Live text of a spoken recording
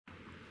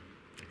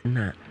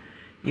na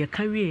ye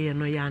kawie ye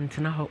no ya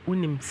antena ho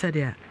unim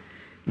sede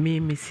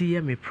me see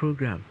me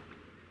program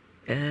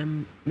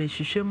me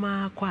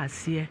hwehwema kwa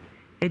ase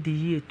e de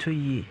yie to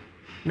yie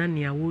na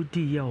nea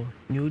wodi ye o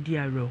ne odi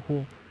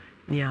awerho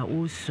nea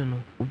wosu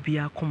no obi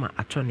akoma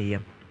ato ne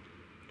yam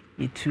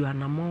itu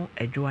anamo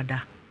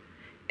adwoada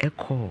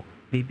eko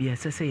baby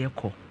asese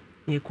yeko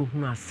ne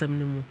ekohunu asem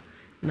ne mu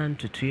na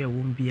ntutu ye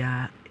wo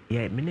bia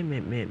ye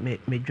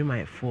me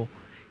dwumayefo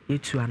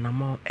yetu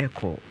anamo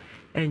eko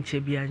enche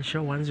bia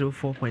nhwe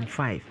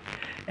 104.5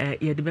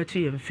 ye de beto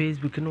ye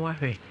Facebook no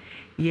wahwe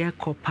ye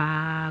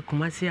kopa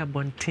kumasi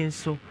abonten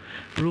so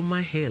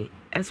Roman Hill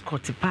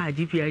escort pa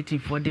GPIT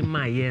for the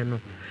maye no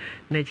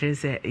na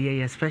chere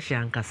ye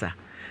special nkasa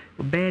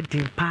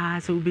bedding pa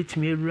so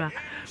betumi ewura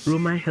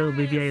Roman Hill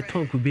baby ay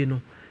tonku bi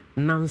no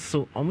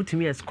nanso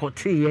omutumi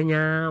escort ye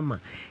nyaama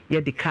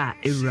ye de car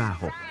ewura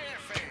ho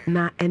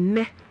na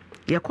enne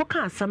ye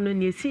koka asam no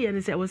ne esi ye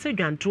ne se wo se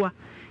dwantoa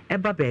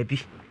eba baabi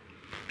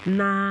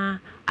na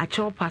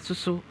achopa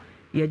so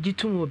ye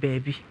gitum wo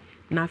baabi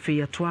na afi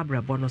ye to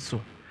abrabo no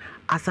so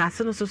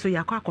asase no so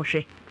yakwa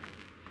akohwe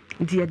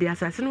nti ye de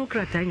asase no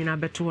krata nyina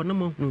beto ho na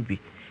mahunu bi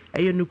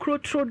eye nukro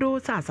trodo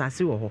sa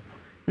asase wo ho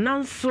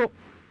nanso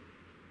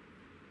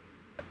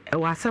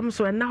wasam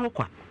so na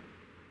hokwa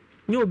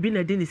nye obi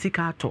na de ni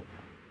sika ato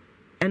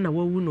ena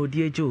wawu na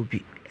odi eje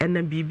obi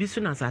ena bibi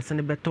so na asase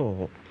ne beto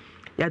ho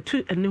ya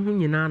tu ene hu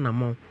nyina na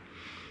mo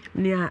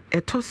nia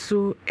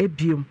etoso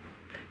ebiem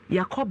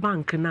yakọ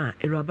bank na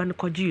eruaba ne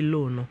kọji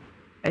loan no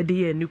e de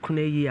ye ni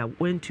kuna yi a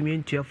wentumi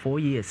ntua 4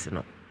 years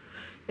no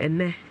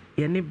ene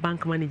ye ni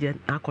bank manager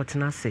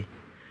akọtena se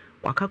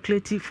wa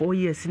calculate 4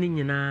 years ni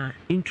nyina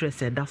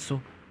interest da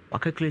so wa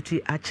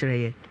calculate a kire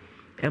ye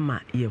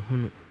ema ye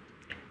hunu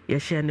ye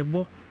hye ne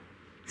bo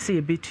se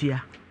e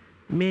betua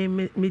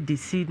me the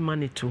seed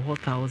money to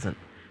 1000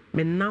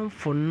 me nam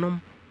for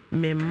nom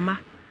me ma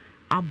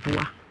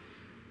aboa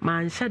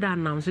man shada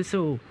nam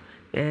so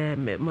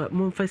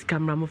mo first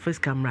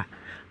camera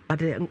but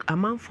the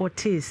amount for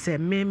tea say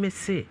me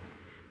say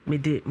me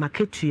de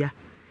maketua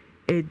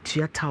e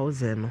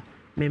 2000 no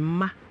me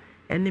ma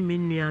ene me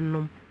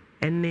nuanom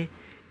ene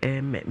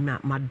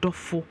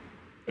madofo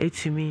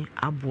etumi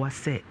aboa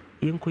se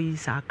yenkoyi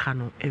sa aka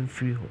no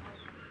emfiri ho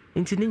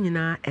nti ni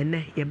nyina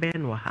ene ye be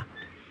no ha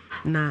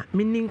na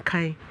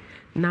meninkan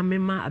na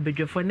mema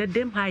abedwefo ne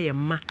dem ha ye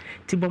ma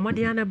ti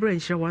bomode ana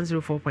branch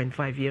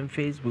 104.5 yem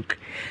Facebook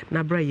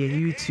na bra ye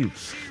YouTube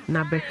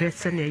na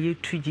behwese na ye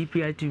tu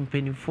GPIT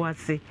mpanifo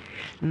ase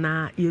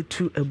na ye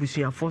tu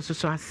abusuafo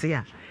so ase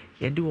a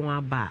ye de won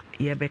aba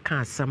ye be ka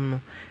asam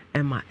no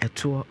ema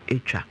eto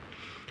etwa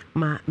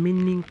ma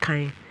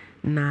meninkan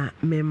na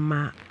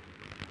mema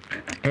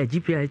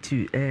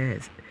GPIT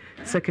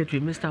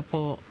secretary Mr.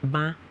 Paul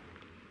Ban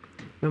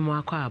memo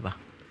akwa.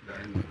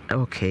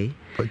 Okay.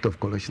 Point of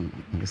collection,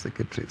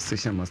 secretary,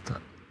 station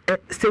master.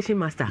 Station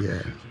master.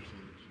 Yeah.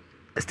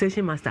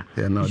 Station master.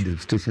 Yeah, now the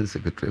station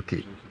secretary.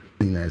 Okay.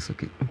 Nice.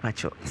 Okay.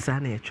 Pacho,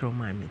 sana ya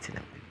trauma meeting.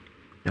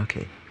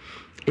 Okay.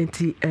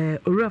 Enti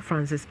Ura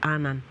Francis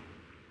Anan.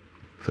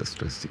 First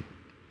trustee.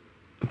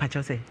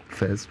 Pacho say.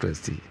 First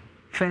trustee.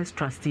 First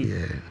trustee.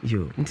 Yeah.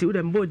 You. Enti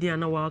ude mbodi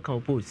ana waka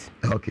oppose.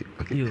 Okay.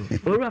 You.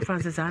 Ura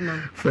Francis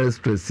Anan.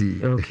 First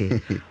trustee. Okay.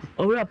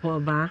 Ura Paul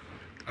Ba.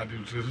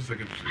 Administration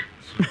secretary.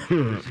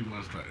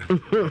 Master.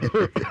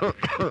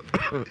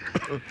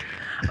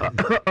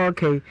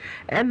 Okay.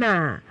 And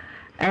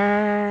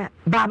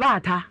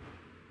Babata.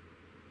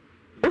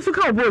 Also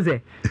come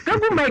oppose.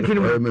 Come make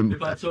him.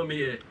 Pacho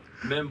me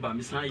member,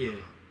 Misaye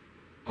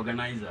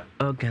organizer.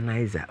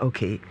 Organizer.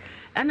 Okay.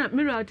 And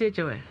mirror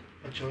teacher.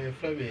 Pacho your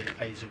friend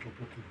Isaac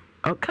Opoku.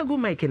 Oh, kago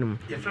make him.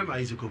 Your friend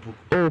Isaac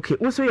Opoku. Okay.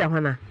 What's your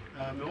hana?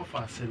 Me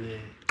offer sene.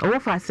 Oh,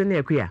 fasten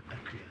akuya.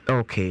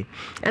 Okay.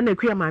 And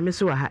akuya mama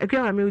so ha.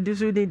 Akuya mama do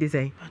so dey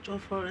say. Pacho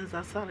Florence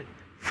Asare.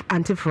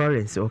 Auntie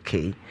Florence,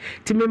 okay.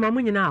 Ti me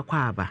mamu nyina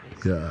akwa aba.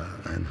 Yeah.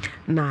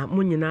 Na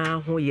mu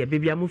nyina ho ye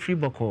bebia mu free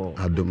boko.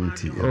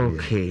 Adomti.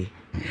 Okay.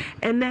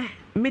 Ene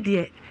me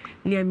de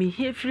ne me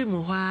hie free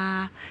mu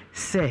ho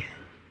se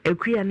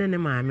akuya ne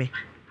maame.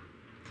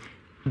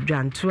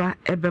 Dwantoa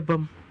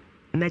ebebam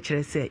na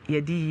kire se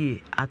ye di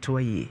yie ato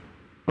yie.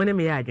 Wone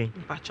me ya adwen.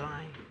 Pacho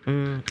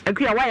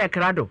akuya wa ya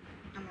krado.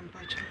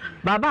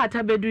 Baba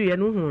atabedu ye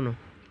no hu no.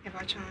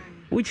 Pacho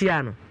Uchi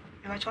ya no.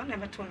 Pacho na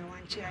beto me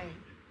wanchi aye.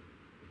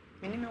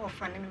 Meni me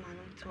ofa ne me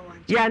manum to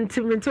wanchi. Ya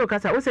ntimento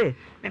kasa wo se.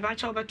 Me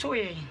Pacho beto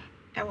ye.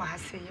 E wa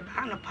hase ye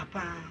ba no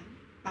papa.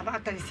 Baba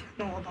atansi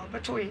no oba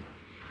beto ye.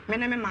 Me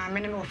na me ma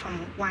me ne me ofa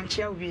mo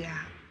wanchi awia.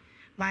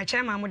 Ba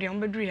che ma mo de on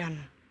bedu ya no.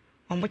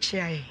 On bo chi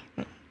aye.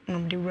 No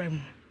de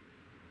wram.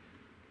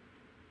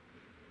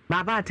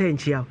 Baba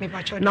atanchi ya.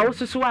 Na wo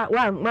susu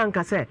wa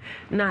nka se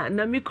na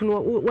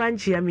mikunu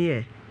wanchi ya me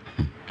ye.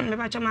 Me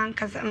Pacho man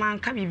ka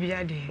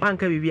bibia de.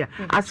 Wanka bibia.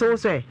 Aso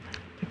so e.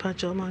 Me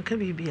Pacho man ka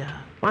bibia.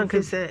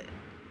 Wanka se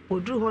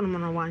oduru ho no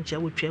na wanchi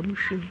awotwa mu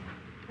hwim.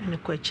 Ene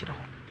kwa kire ho.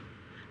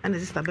 Ana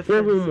sister be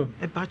fa.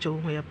 Me Pacho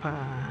ho ya pa.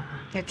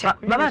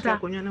 Baba ta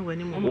konyo na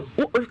wani mo.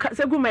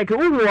 Se gu Mike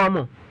wo wo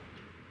mo.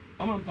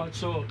 Ama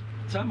Pacho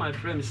tell my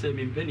friend say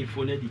me penny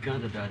phone e di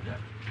kan dada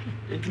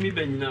ntimi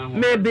banyina ho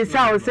maybe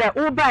say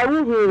wo buy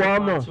wo hu wo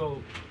mo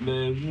so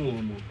me hu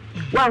wo mo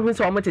wa hu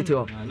so mo tete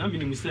o na me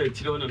ni say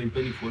chire ona me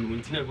penny phone wo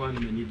ntina kwa na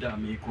mani da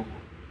me ko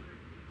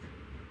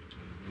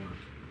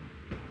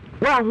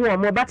wa hu wo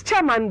mo but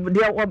chairman de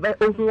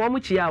hu wo mo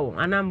chia wo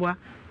anambwa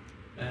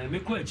me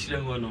ko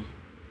chire ho no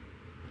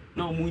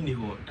na o mu ni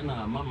ho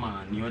na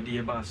mama ni ode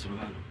e ba soro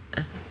ha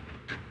no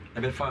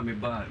ebe fa me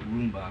ba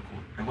room ba ko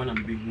e ho na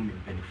me be hu me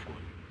penny phone.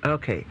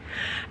 Okay.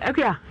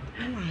 Okay.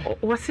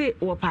 What's it?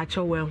 What patch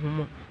of where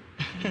home?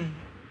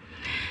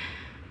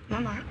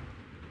 Mama,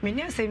 me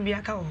near say be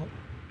a cow.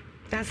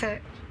 That's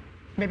a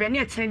maybe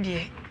near 10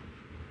 years.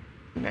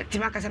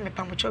 Timaka me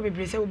pamucho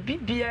be say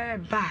be a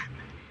bar.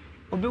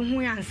 Obi hu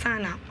yan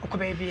sana or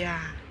baby.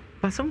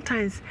 But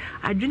sometimes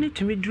I do need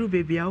to meet Drew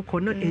baby. I'll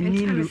call not any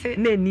new.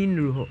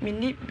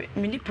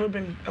 Mini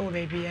problem. Oh,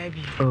 baby, I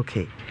be.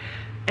 Okay.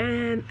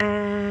 And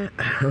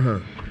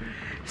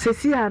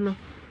Ceciano.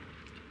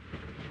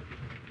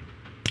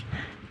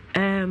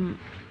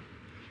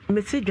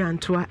 Message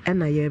Antoa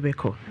and a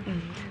yebeko.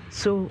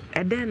 So,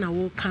 and then I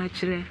will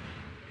catch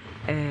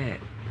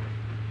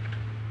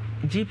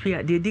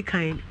GPI, the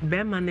decline,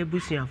 Bearman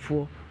Nebusia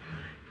for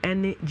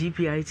any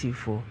GPIT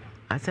for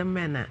as a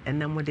manner and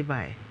no more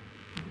divide.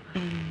 Oh,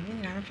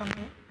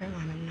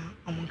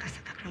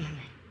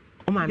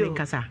 my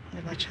Mikasa.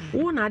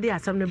 One idea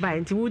some buy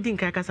and wouldn't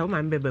Kakasa,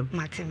 my baby.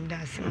 Martin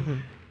does.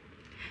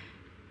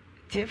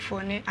 Dear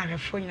phone, I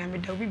have phone and the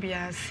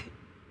WBS.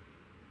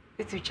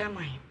 It's a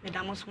chairman,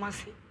 Madame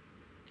Osmasi.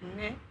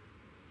 Ne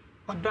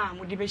odo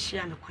amudi be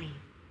hia me kwan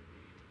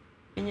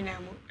enyina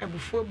mu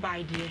ebufo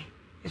by there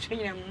esu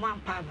nyina mu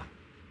ampa ba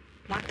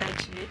mata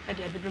chiri e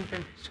de bebem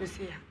pem so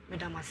se ya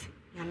madam ase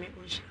nyame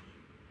onhia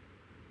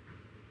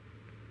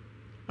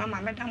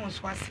mama madam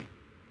oswasi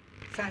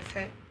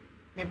sanse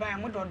me ba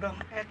am dodo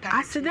eta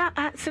asida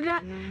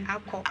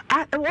akọ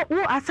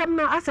wo asam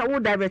no asa wo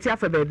direct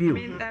afa baby o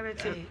me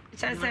direct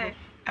sanse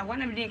I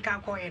want to be in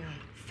ka akọ no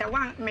se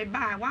wan me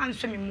ba wan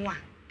so me mu a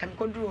kam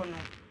koduro no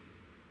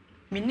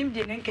minim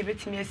de nan ke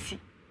betimi asi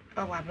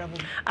awa abrabo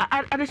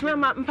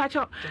adesima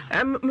mpacho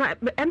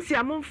MC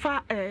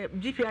amfa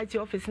GPIT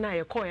office na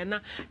ye call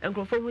na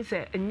enkrofo hu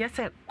se nya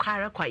se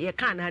kwara kwa ye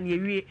kan na ye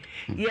wie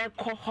ye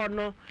kɔ hɔ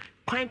no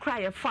kwan kra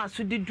ye fa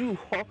so dedu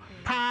hɔ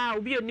pa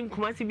obi onim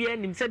kumasi bi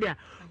anim se dia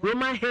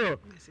Roman Hill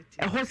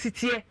ho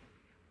sitie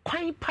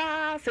kwan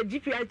pa se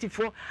GPIT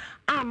for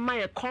amma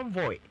ye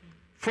convoy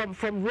from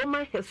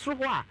Roman Hill so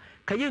hɔ a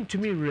ka ye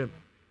ntumi rem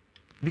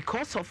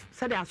because of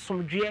se dia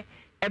somdwe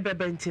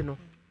ebebenti no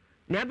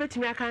na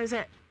abetimi aka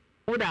say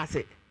woda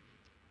ase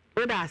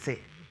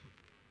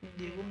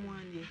de wo mu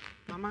anie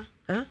mama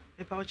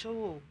e pa ocho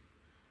wo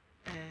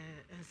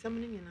ensem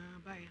ni nyina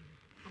bae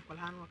no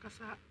akola no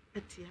akasa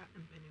etia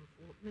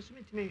empanimfo ne so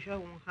mitimi hwa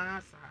wo ha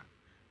asa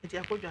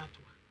etia kodwa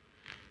atoa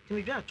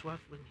timi dwa atoa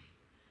fo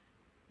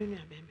ni me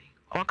abeme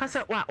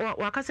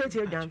wakasa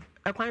etia dwan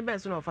ekwan be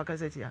so na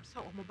ofakasa etia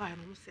so o mo bae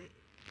no se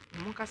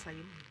mo kasa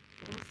yim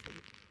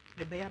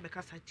be be ya be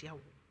kasa tia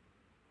wo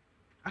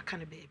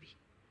akane baby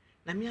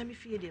na me am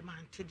fie de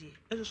mante de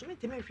eso so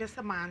meteme hwe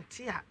se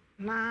mante a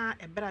na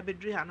ebra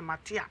bedru ha na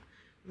mate a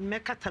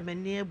mekata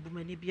mani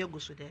abumani bi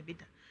agoso da bi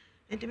da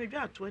enti me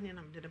dwa ato ani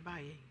na me de ba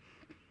ye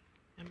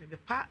na me be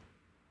pa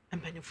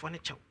empanifo ne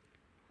chew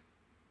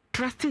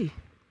trustee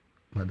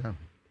Madam.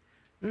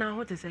 now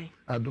what to say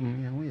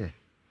Adum ya wo ye.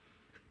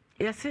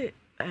 yes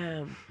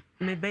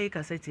me be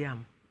kaseti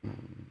am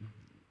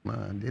Ma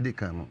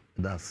dedika no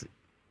that's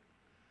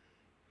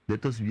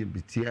let us be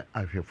bitia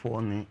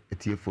ahwefo ne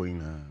etiefo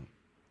ina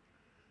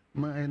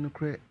ma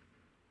enukre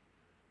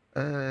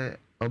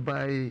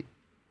obai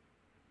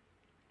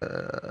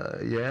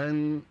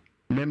yan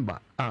member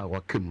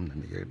wakem na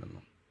ne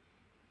no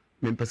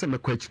me pese me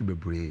kwachiri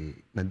bebre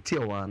na tie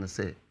wa na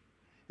say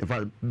in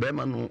fact be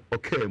ma no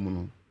okay mu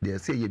no de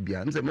say ye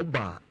bia na say mo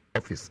ba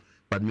office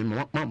but me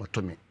mama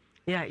to me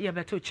yeah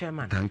better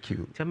chairman thank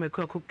you chama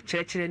ko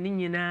chere ni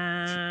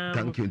nyina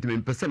thank you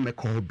me pese me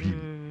ko bi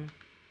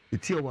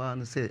itie wa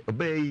na say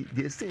obai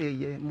de say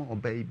ye mo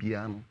obai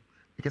bia no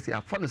because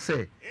I found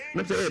say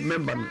na say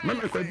member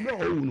ko bi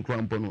o wu no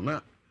krampo no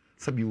na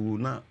sabi wo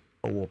na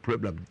o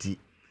problem di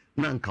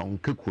na nka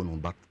onkeku no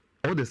but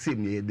all the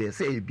same they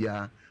say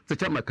bia so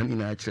chama kan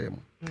ina akire mo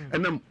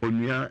enam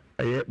onua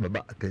eye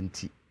baba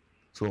atanti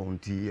so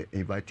onti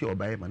invite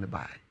obai ma ne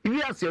bai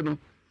iwi ase no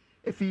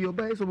efi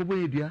obai so bobo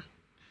edua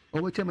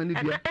o we chama ne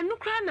dua enu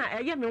kra na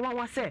eye me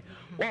wa say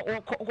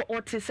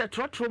o te se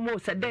trotro mo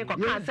se den ko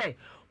ka say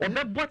o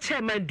be bo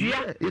chama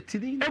dua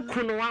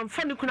eku no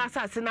amfa ne kuna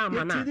asase na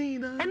amana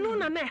enu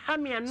na na ha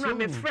me enu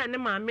me friend ne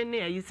ma me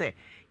ne ayi say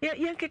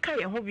ye nkeka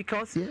ye ho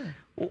because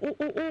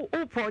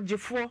o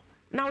projefo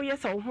na wo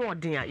yes o ho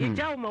odin a ye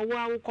ja wo ma wo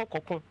awo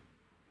kokoko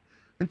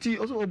nti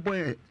also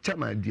boy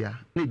chama dua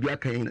na bia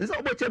kan yin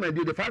so boy chama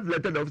dua the 5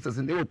 letter officers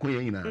ne wo kon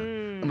yin na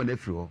ama na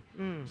free ho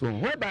so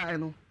whereby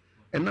no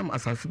enam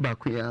asase ba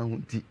kon ya ho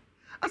nti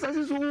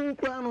asase so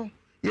kura no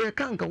ye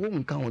kan ka wo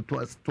nka ho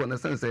to na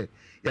sense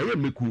ya ye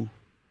meku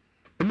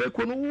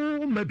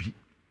no mabi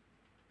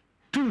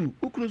 2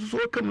 ukunu so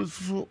okam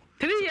so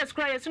 3 years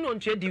cry yes no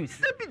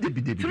introduce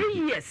debi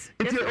 3 years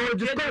it's all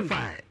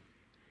disqualify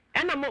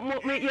and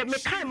me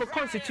kind of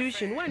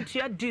constitution went to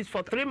your dues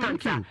for 3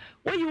 months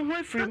when you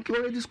went free thank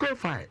you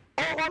disqualify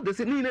all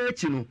the ni na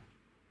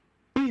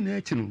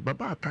echi no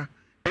baba ata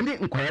ene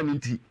nkwara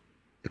minti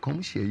e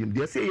come share you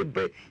they say ye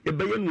be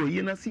no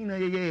yi na sin na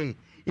ye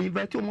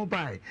invite you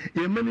mobile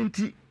ye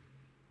maninti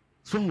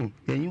so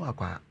ye yin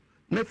akwa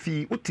na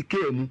fi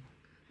utike mu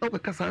na ko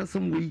kasa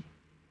ansem we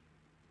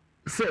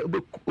say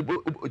be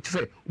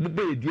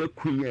di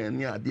akunya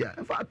ni ade a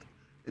in fact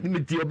me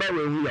di oba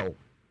we hu yawo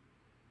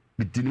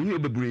me di ni hu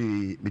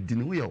bebre me di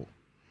ni hu yawo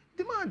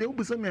di ma de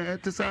obusa me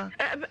etesa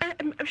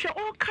hwe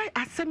o kai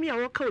asemi a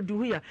wo ka odi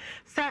hu ya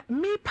sa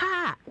me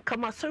pa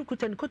kama sorry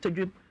kutan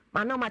kotodwem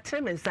mana ma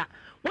tremensa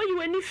when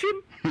you any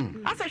film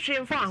asa hwe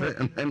mfa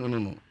ho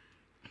no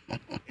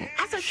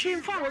asa hwe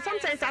mfa ho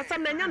sometimes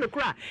asam na nya no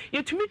kura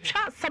yetumi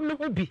twa asam no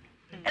ho bi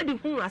edi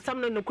hu asam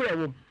no kura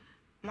wo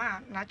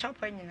ma na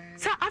chop nyina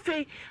so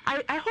afei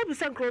I hope you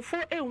say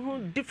for a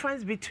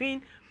difference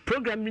between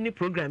program ni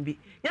program bi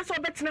nya so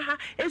betina ha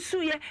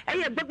esu ye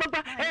eye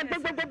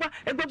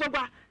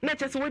gbagbagba na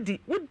chese wodi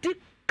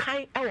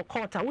kan e wo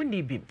court a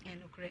woni bim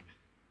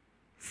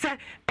say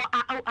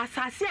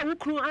asase a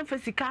wukru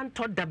amfasika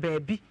anto da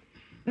baabi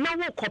na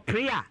wo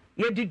kopre a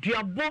ye di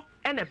duabo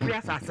e na pre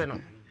asase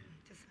no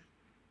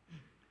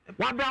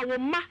wabra wo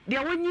ma de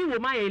wonyi wo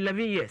ma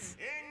 11 years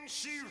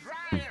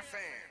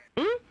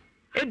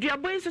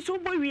eduabo yin so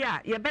bo wi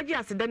a ye beje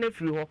aseda na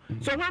firi ho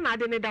so ho na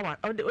ade ne da wa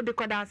ode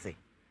koda ase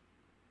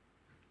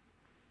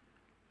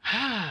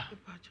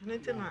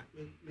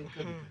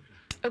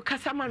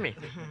kasa mame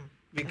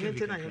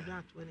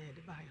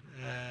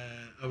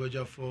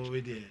abajafo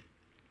we de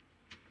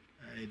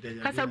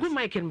kasa gu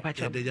mic in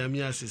pacha de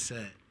jamia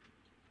sese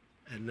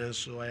enen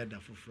so ayada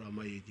foforo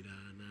ama ye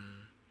gina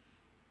na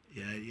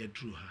ya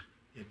dru ha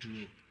ya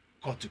dru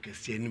court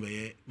kese ni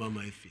be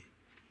mama efi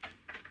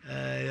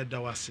ya da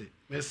wase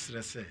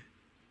mesre se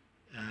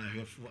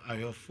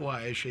ahwefo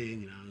a ehwe ye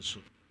nyina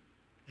nso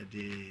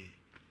de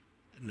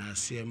na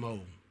asiema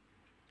o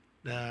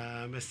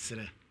na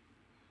mesre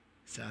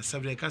sa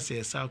sabre ka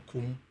se sa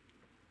kum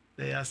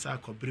na ya sa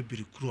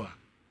kobribiri kru a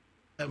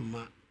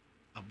emma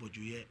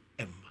abojuye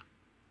emma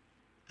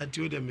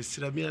ati o de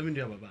mesra mi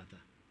aminu ababata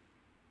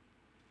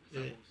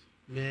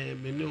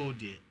me no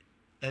de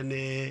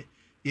ene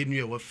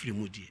yenua wa firi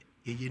mu de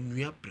ye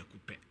nua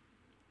prekupe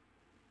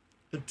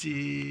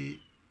ati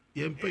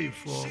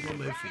yempayifo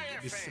mama efi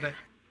bisre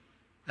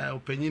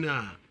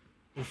opanyina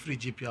ofiri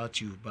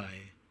GPRT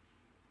ubae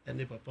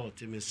ene papa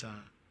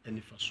otemesa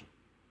ene faso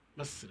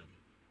masrem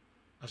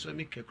aso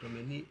mi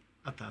kekramani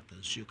atata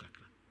nsuo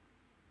kakra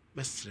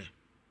masre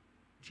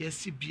tie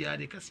si bia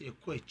de kase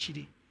ekọ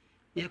akiri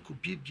ne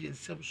akobie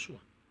nsem so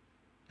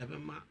a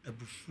ebema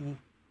abufu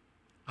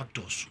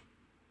adoso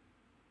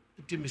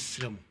enti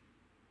mesrem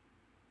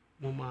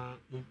moma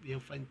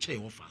yemfa nche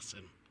wo fase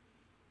no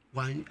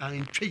wan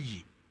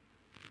antweyi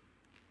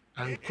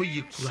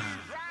ankoyi kura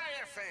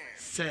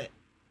se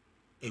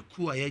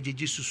eku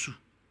ayajeje susu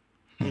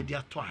ne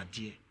dia to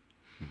ade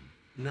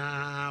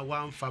na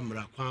wanfa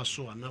mra kwa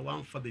so na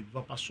wanfa bebi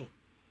papa so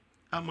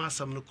ama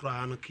asam no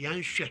kura no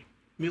kian hwe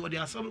mi odi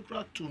asam no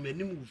kura to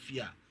manim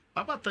ufia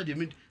papa ta de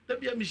mi da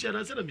bia mi hia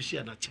na se na mi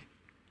hia na che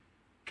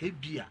ke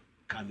bia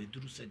ka me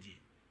duru sade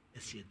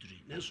esi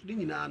aduri na so ni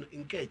nyina no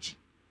nka achi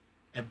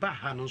eba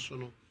ha no so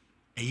no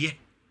eye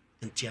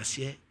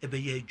ntiase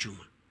ebe ye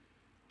adwuma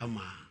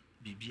ama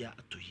bibia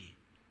atoyi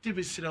ti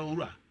be sira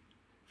wura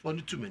fo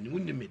no to manim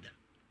wonni meda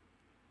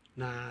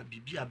na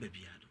bibia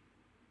babia do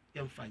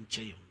yemfa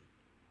nche ye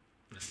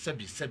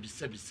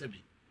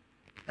sebi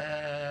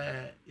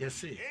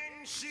yesi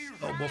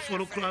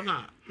oboforo kura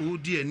na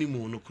udi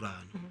animu no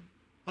kura no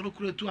ono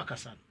kura tu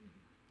akasa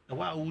na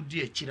wa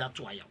udi akira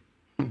to ayaw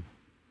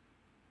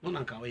no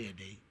nan ka we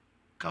dey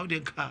ka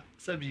ode ka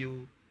sebi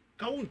o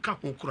ka won ka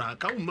ho kura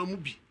ka won mamu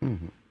bi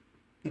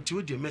nti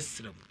odi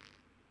mesrem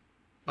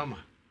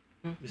mama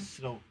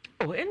mesrem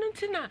oh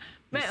enuntina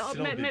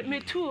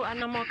me tu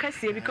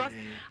anamokase because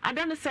I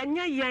don't say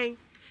nya yen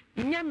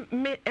nya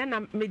me na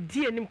me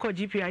die nim ko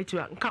GPI to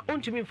nka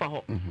ontumi mfa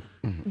ho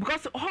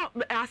because ho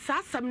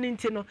asasam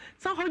ninti no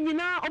so ho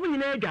nyina omo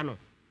nyina adwa no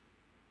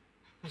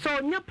so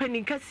nya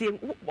panin kase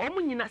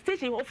omo nyina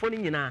station ofo ni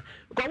nyina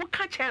ko wo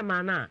ka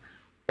chairman na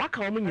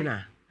waka omo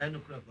nyina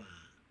enukura ba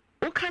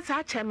wo ka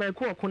sa chairman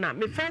ko okuna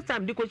me first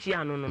time diko chi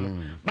ano no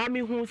ba me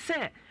hu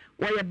se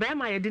wo ye ba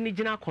ma ye de ni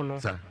gina ko no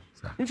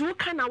nti wo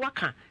ka na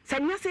waka sa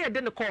nya se ye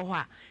de ne ko ho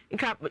a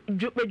nka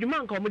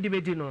adwuma nka omo de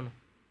bedi no no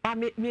ba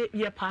me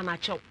ye pa na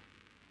chew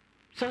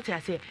so te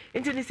ase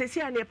nti ni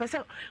sesi a ne pese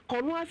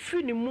kono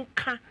afiri ni mu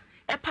ka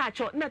e pa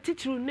chew na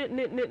titiru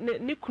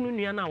ne kunu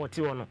nua na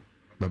wote wo no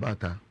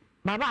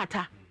baba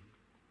ata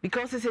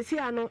because sesi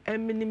a no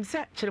eminim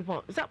se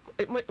chirepon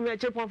me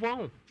chirepon fo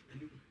ho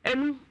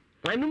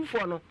enum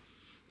fo no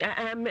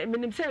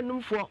eminim se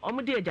enum fo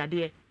omo de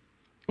agade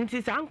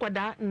nti sa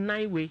ankoda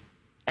nnan we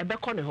ebe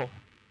ko ne ho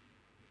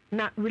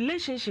na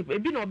relationship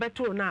ebi na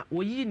obeto na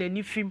oyi na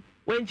ni film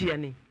wenji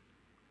ani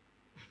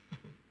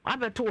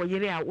wabeto wo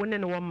yere a wo ne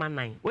wo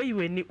manan wayi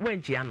weni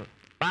wanjia no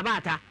baba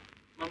ata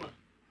mama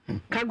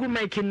kagu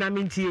mike na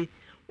mintie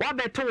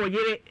wabeto wo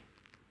yere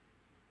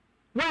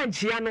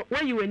wanjia no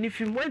wayi weni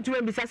fim wantu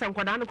wan bisa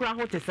sankwada no kura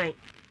ho tesen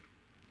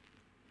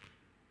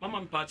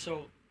mama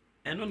mpacho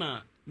eno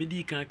na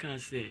medi kan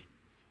say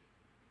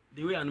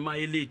the way and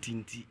my late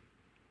nti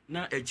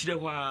na echire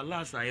ho a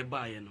last I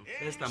buy no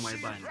first time I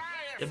buy no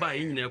e buy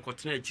nyina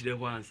ekotena echire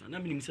ho ansa na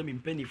minim se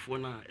mpanifo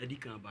na edi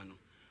kan ba no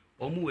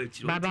omu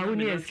echire baba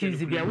woni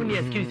excuse bia woni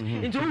excuse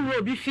nti wo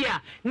obi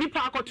fia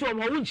nipa akoto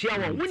om ho wonchia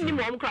wo wonni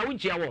mo om kra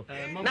wonchia wo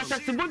na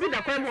sasibo bi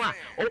da kwam ho a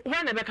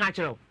ho na be ka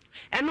kire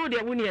eno de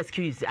woni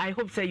excuse I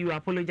hope say you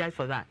apologize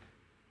for that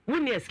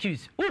woni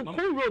excuse wo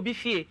ko obi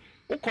fie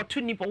wo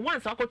koto nipa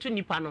once akoto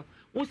nipa no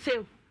wo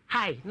say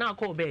hi na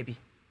call baby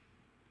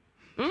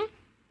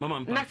mama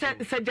na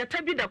se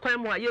jata bi da kwan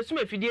mu a yesu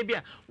mafidie bi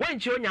a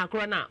wanchi onya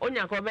akro na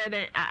onya akro be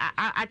den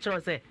a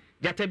kiro se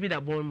jata bi da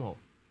bon mo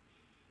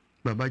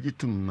baba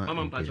jitum na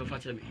mama mpacho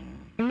fache me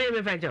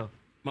me fache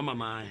mama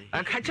mai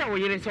ka cha wo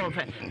yire so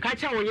fa ka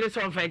cha wo yire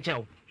so fa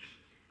nchew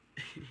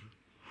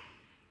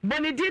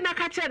boni di na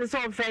ka cha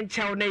so fa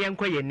nchew na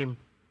yenko yenim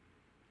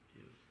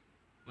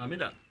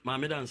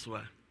mama da nso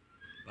a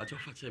bacho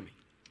fache me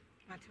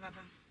mate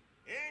baba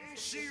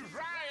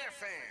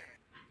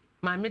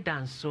Mami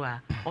danso a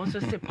also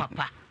say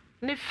papa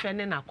ne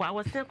fene na kwa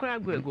wo se kura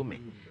go me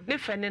ne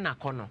fene na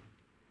kono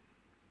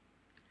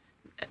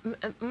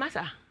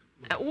masa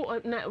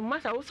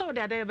masa wo so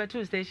dey there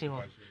betu station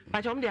ho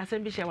pa chom dey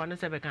asem bi share wano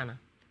se be kana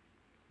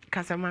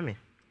kasa mami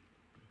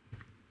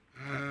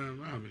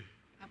mami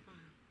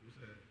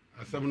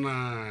asem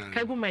na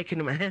ka go mic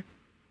no ma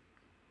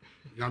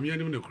yamye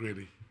ni me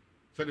kuredi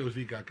se de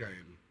osi kaka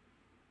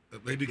no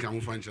be di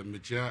kan fancha me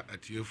chia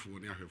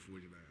atiefo ne ahwefo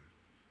nyina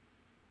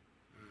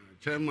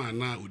chairman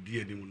na odi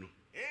anim no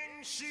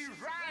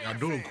ya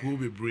do ku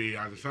bebre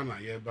ansa na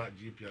ye ba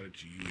GPR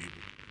to you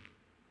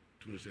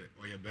to say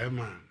oye be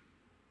ma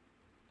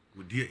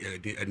odi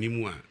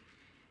anim a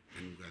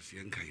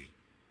engase enkai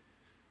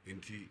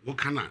enti wo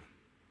kana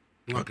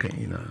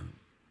okay na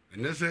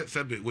and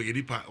say be we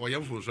yedi pa oye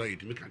mfo so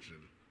ayeti me ka kire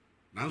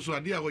no nanso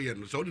ade a wo ye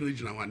no so odi no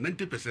gina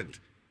 90%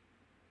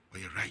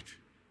 oye right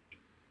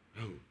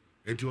oh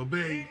enti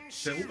obey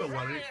say wo be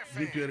ware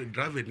GPR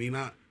driver ni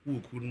na wo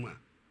ku no ma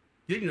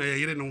yenya ya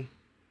yire no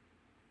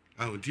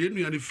tie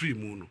nua ne free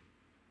mu no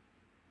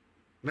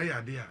na ya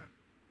de a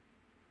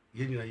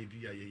yenya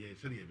yedi ya ye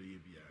se de be ye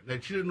bia na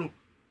chire no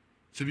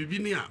se bibi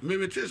ni a me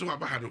mete so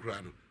aba ha no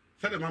kra no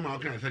se de mama o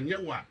kan se nye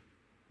wa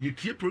ye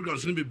tie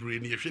programs no be bre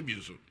ni ye hwe bi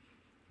nso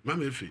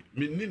mama efe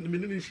me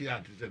ni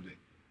share to say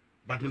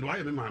but me do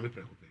I me mama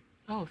prekope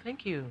oh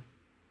thank you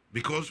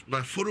because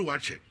my photo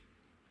watch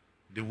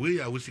the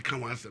way I was see kan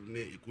wa asem na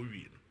e ko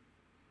wi no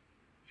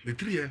the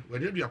 3 year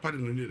when you are part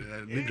of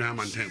the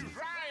drama and time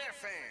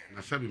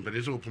na sabi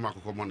mpede so poma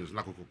kokko monis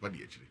na kokko padi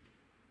akire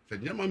se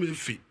nyama me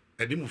fi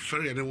edi mu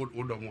fere ne wo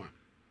do mo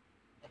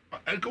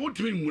a ka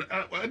wotimi mu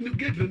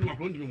gate ne mu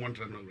akon timi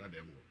wontra no ra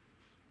dem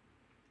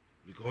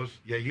because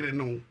ya yire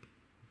no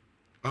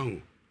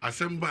oh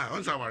asemba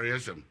on sa ware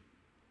asem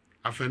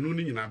afanu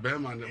ni nyina be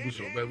ma na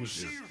buso ba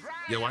buso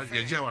ye wa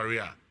ye je ware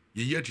a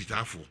ye ye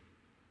titafo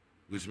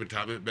with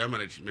metabe be ma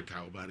na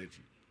metawo ba na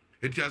ti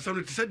eti asam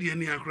ne tse de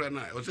ani akora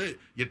na o say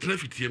ye tena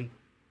fitiem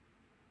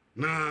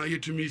na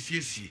yetumi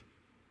siesie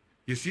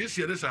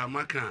yesiesie de sa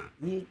maka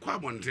wo kwa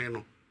bonten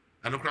no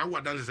anokra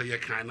wo dance say ye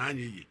kan na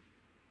anye yi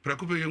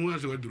prekope ye hu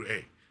ase waduru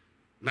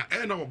na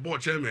na wo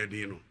chairman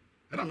din no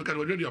na meka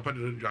wo dey apart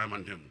no dry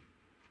man tem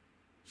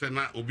say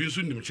na obi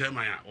nso nim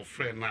chairman a o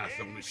friend na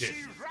asam no che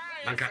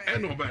na ka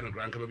na oba no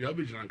kra nka ba bia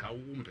obegina nka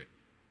wo mpe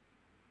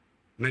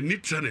na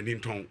nitra na ni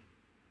nton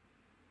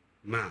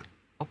na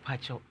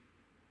opacho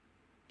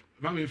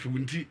mama if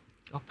wunti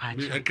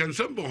opacho I can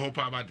sample hope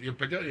about you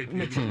peja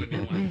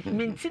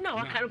minti na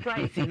wakar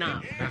price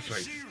na that's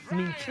right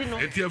minti no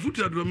eti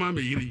afuta do mama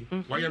yiri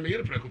why am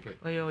yiri prekope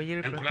oyo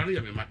yiri and kula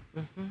ya me ma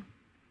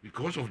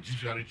because of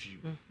disparity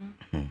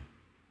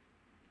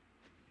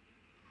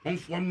on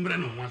mbre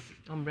no ho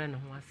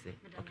ase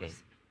okay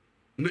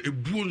na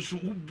ebuo nso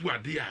ubu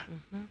ade a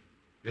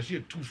ya se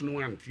tooth no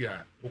anti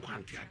a wo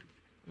kwanti ade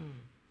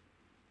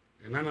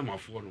na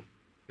mafo no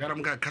yara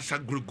mga kasa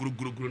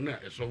guru na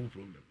eso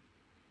problem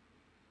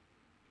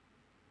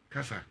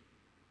kasa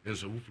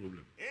enso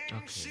problem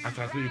okay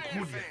asase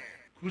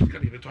could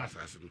can even to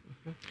asase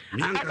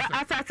no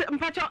asase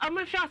mpacho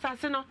amahwe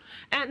asase no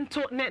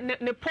ento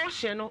ne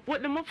portion no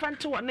what the mo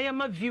fante what na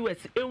yama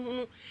viewers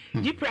ehunu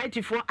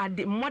GPRT for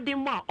ade modern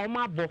mo a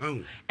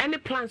omabo any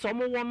plans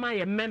omo wo ma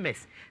ye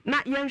members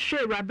na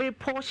yenhwe rabe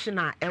portion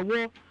a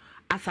ewo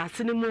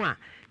asase no mu a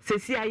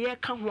sesi aye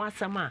ka ho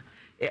asama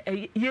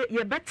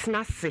ye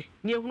betna se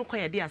ne ehunu kwa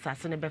ye de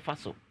asase ne befa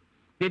so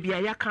baby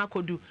aya ka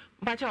akodu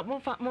mpacha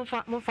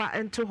momfa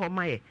ento ho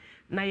maye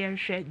na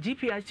yɛnhwɛ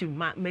GPRT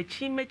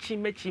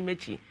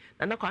mechi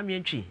na na kwa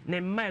mientwi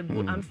na mma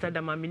gu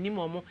Amsterdam a minim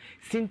omo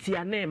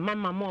Cynthia na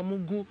mama ma omo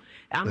gu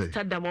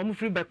Amsterdam omo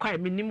free be kwa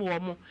minim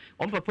omo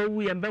papa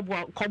wu ye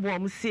mbebo kobo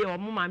omo sie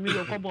omo ma mi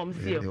yo kobo omo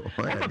sie o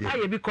papa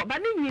ye bi ko ba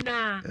ne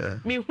nyina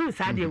mi hu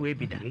sa de we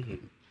bi da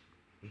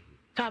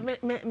ta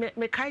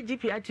me kai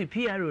GPRT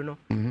PRO no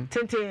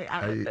tente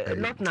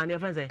not na ne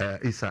fa say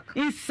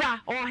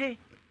Isa oh he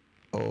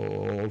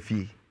oh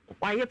fi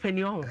why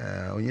penny on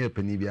onye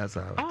penny bi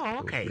asa oh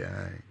okay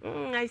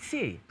I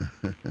see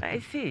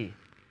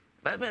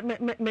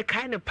me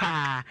kind of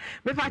pa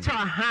me pa cha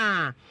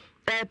ha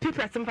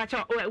people some pa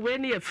cha we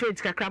ne afraid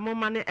kakra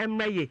mama ne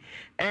emraye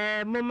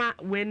mama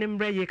we ne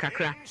emraye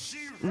kakra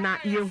na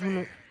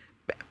yehunu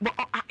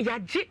ya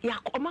ji ya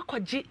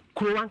omakoji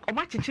kurowan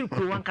omachichi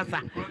kurowan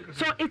kasa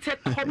so it's a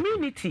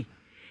community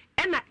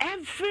and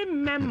every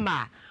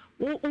member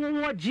wo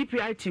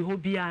GPRT ho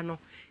bia no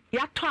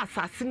ya to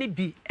asase ne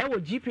bi e wo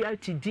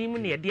GPRT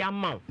dim ne de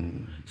amount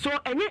so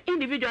any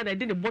individual that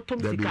did the bottom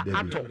sika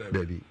ato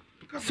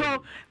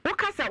so what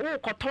can say oh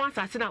koton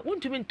asase na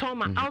wontumi nton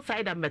ma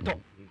outside and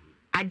meto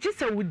I just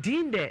say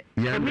within the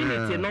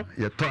community no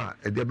ya to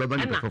e de baba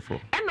ni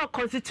fofo and no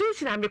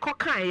constitution am ko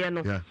kan ye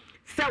no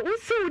so we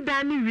see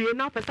dan ni wie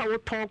na pesa wo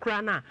ton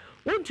kra na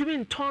wontumi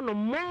nton no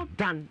more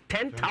than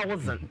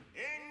 10,000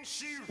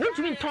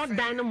 wontumi nton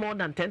dan no more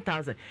than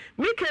 10,000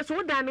 me case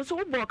wo dan no so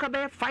wo bo ka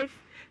be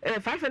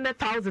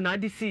 500,000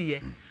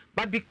 ADC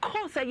but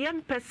because a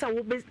young person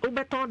will be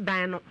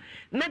dan no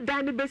na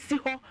dan be si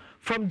ho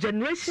from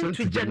generation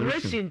to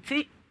generation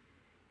ti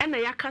and a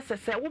yakasa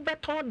say wo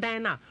beton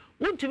dan na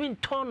won't mean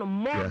turn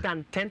more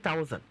than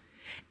 10,000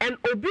 and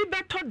obi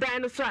beton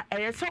dan so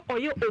so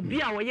oye obi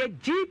a oye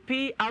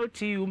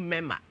GPRTU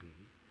member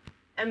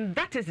and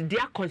that is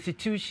their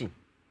constitution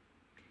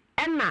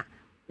and na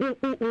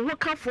wo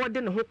ka for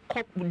de ne ho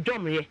kop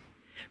dom ye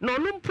no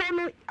no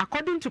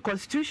according to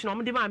constitution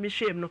omde ma me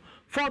hwem no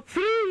for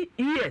 3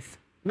 years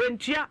when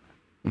tia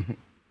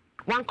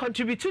one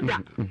contribute to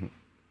that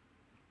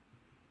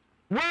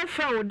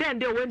welfare then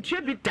they went to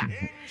bita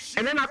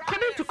and then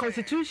according to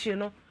constitution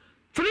no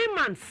 3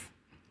 months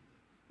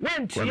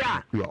when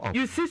tia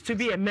you cease to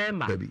be a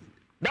member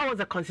that was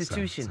the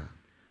constitution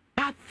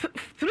but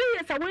 3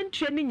 years I went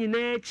to ni nyina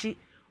echi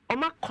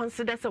oma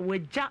consider say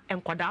weja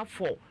enkwada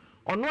for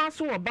ono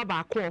aso wo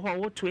baba ko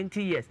ho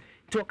 20 years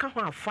to ka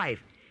ho 5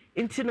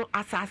 into no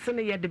asase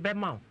ne ye de be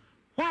ma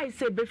why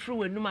say be free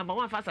wenum aba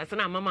wa fa asase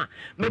na mama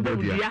mebo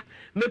odua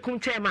mekum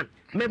chairman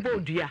mebo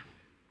odua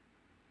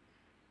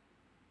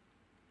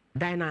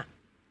Dina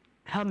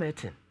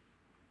Hamilton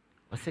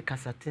ose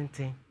kasa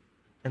tenten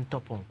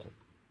entoponko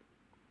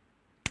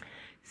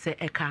se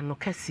eka no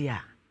kese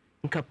a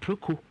nka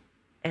proko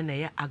ena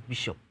ya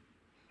archbishop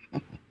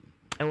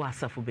e wa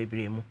asafo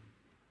bebre mu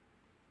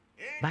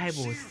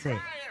Bible say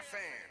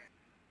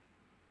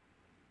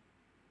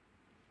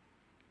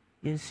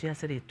Yensia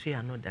said it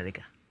to no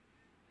dariga.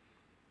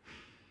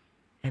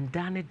 And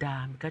Danny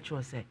Dam,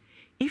 Gacho said,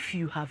 if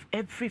you have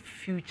every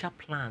future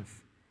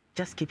plans,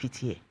 just keep it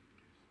here.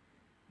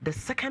 The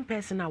second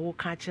person I will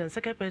catch, and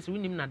second person we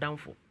need na down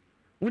for.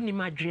 We need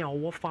my dream or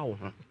war foul.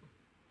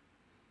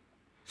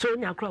 So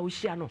in your crowd, we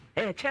share no,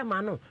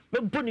 chairman, no,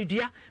 me bonny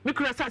dear, me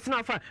could assassin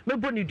of me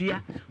bonny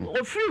dear,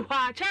 or free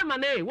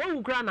chairman, what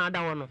will grant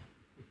other one?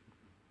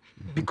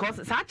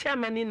 Because such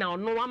chairman in now,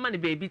 no one money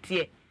baby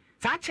tear.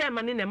 Sa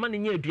chairman in a money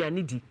near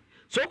aduane di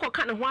so ko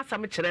kan ho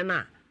asam kire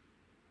na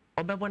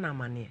obebo na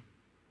mane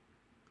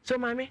so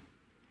mami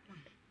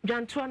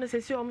dwanto na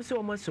sesi o mse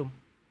o masom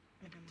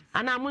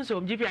ana mun so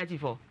GPRT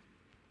for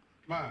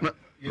ma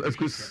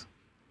excuse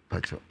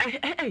pacho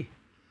hey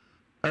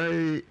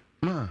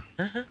ma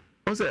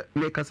o se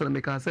me kasa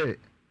me pese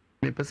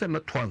me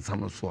to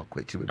ansam so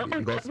akwachi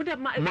because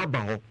ma ba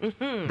ho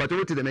but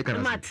what the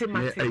mechanism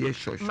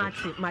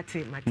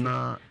mate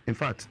na in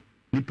fact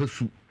ni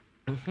pesu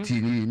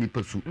tini ni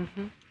pesu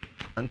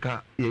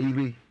anka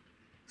ye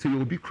se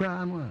yo bi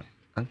kra no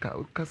anka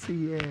o ka se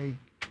ye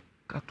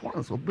ka to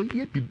anso be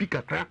ye bibi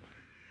kakra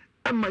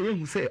ama ye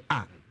hu se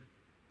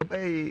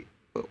obey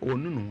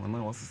onu no na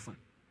osesa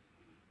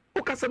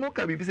o ka se no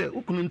ka bibi se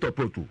ukunu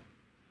ntopoto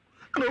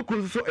ana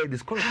okunu so e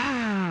discourage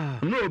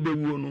no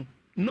obewu no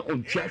na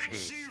ontwa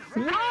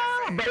hwe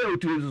wa ba ye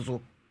otu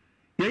so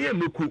ye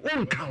meku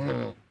onka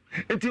ho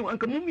enti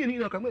anka mumie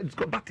na ka ma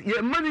discourage but ye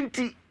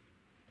maninti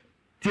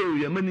tell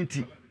your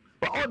manity,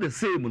 but all the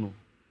same, no.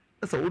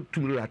 That's a what to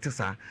me like this.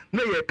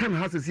 No, you can't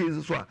have to see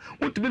this one.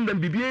 What to be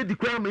done, BBA, the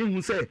crown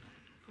who say,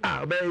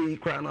 bay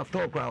crown of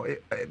talk,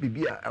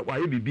 BBA, why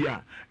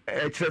BBA,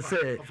 just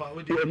say,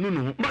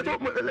 no,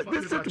 but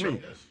listen to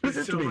me.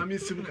 Listen to me.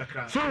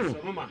 So,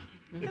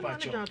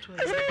 but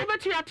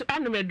you have to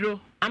animate draw.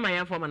 Am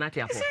I for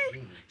Manatia?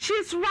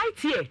 She's right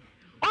here.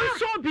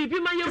 Also, Bibi,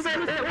 my young man,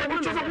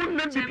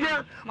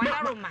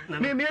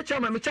 me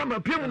chama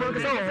pia mo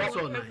kasa ho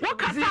what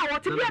kasa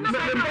what be na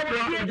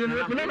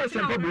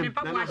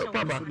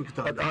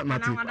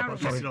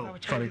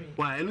sorry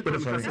why any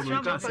time kasa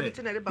mo ka say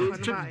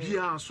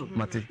bia so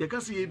mate ye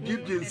kasa ye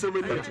bibie nsem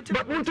ni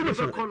but won to no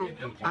so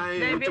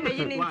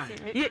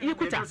you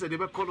could kasa de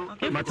be kono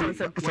mate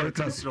sorry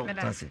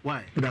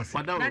why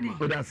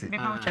odasi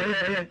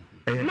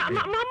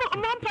Mama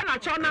pana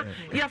chona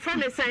your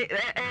friend is say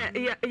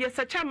yes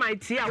a chama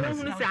iti a wo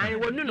hunu say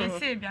wo nu no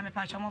say bia me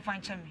pa chomo fa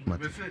nche me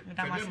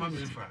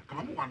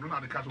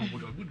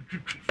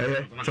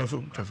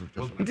chaso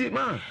ndi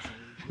ma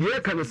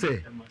ye kan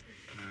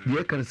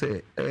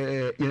say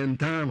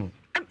yentano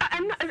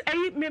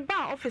me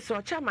ba office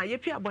o chama ye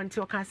pia bonti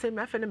o kan say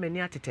me afa na mani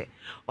atete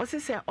o se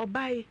say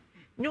obai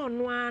nyo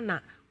no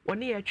ana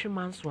oni ye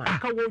twimanso a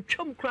ka wo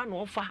twam kura na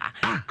ofa ha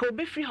ka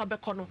obefiri ha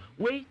beko no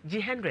we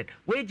G100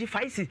 we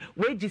G50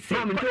 we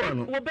G6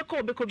 wo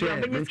beko bi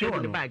abanyi ski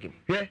the bag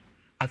ye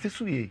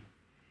afesu ye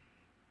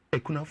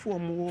ekunafo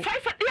mo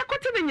 5 ya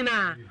kote ne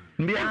nyina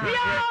bia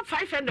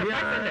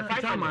 500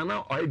 chama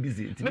na o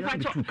busy me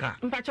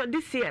pacho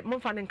this year mo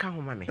fa ne nka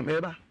ho ma me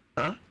meba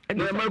na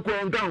ma ko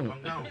ngao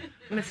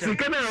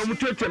sika na mu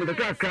tuatua no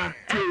kakaka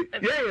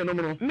ye no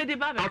mo me de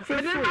ba be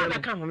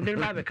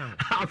ka ho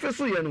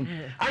afesu ye no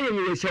aye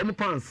ye hye mo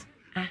pants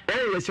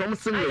ye hye mo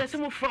senior yes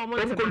mo from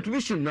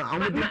contribution na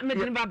amode me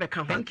de ba be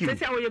ka ho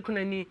sese awo ye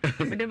kunani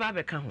me de ba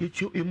be ka ho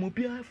ye mo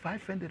bia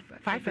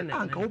 500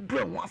 anka wo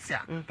bre ho ase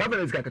a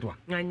 500 sika ketwa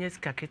anya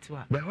sika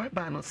ketwa ba wa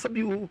ba no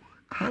sabi wo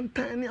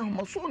hantan ni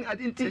ahomaso ni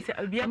adenti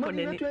sese bia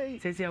kunani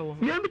sese awo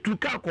ye me tu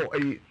ka ko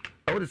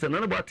awo de se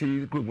na ba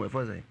te ko mo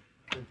fa say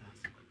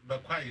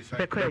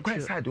Bekwa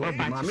side wa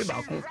mama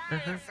ba ko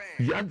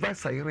you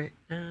advise ayre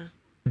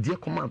dear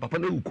command papa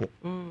na uko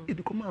e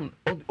di command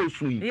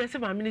osun yi yes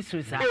ma mi ni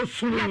su sa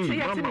osun yi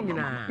ya ti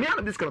nyina me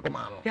ana biskala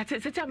command ya ti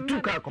se tu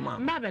ka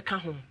command ma be ka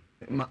ho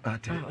ma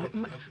ate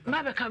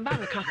ma be ka ho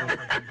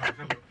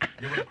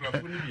you were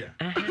crafting bia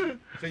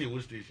say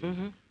you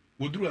station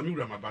woduru ami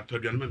wura ma ba to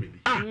aduan ma me bi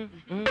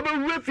oba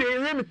wura fie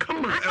ye me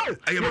come on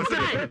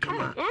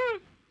come on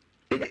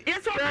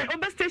yes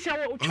oba station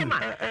wo chama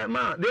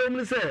ma de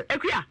omni say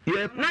ekua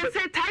na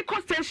say tai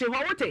cost station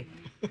ho wote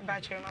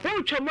ba chema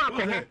wo chama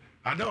ko ho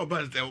ada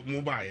oba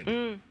mo ba ye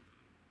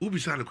ubi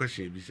sa the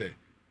question bi say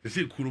they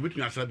say kuro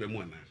betumi asa be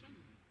mu ana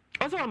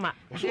oso ma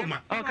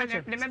o ka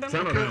che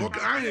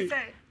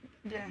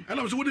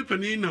ana so wodi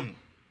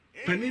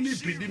panini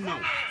pidi ma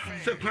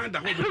say pan da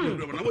ho be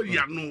na wo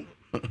ya no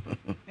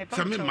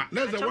sami ma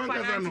na za wan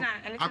kaza no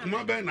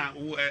akuma be na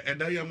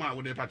eda ye ma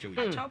wo de pa che we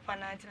chopa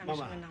na tina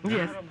me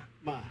yes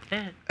ma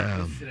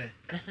sire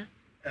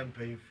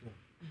empayfo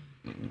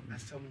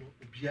asam no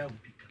obia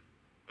ubika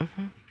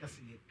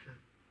kasi ye ka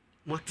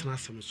motena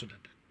asam so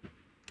dada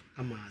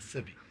ama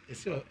sabi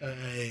ese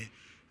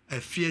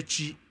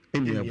afiachi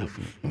India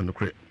bofu on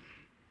kre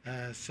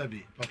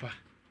sabi papa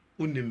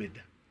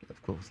unimeda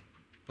of course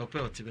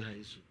papa otibe ha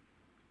yesu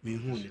me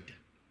hu ne da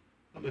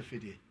ama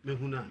fede me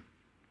hu na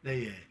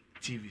ye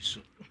TV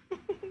so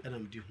and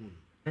I'm the home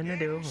and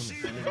they were home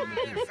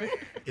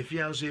if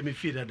you also me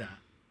feed dada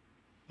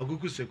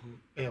ogugu seku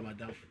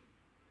madam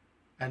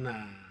and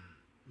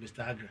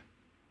Mr. Agra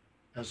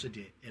also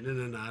the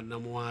and na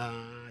namwa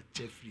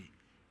chefri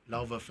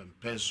love of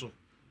pencil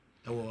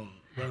or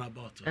run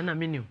about and I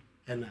mean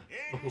and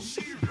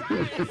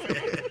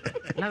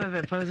love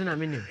of person I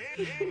mean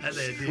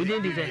we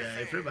didn't do that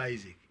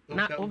Isaac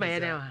na obey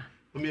there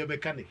me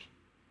mechanic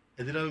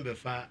and then be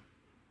fa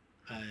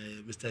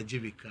Mr.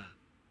 Jibika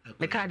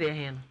the car there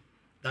here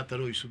that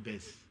are use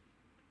Benz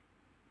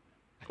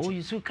oh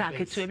you su car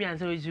ke to be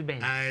answer use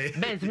Benz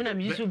Benz me na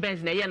me use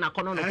Benz na ye na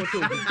kono no koto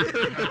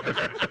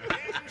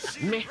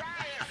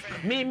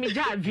me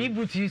ja vi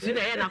boot use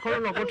na ye na kono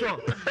no koto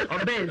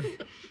o Benz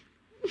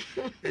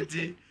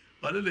enti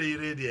wale le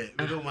yire de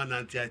me do man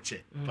anti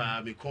ache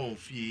pa me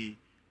konfi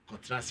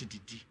contrast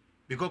didi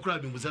because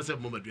crowd be say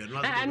mama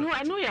dua I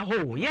know your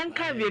hole yen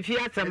kan be fi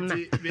asem na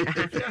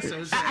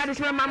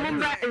additional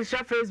mamumba in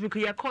Facebook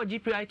ya call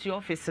GPIT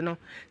office no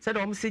said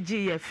o mse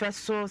gi ye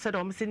feso said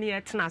o mse ne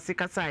ye tena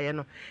sikasa ye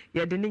no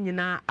ye de ne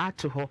nyina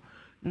ato ho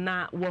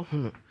na wo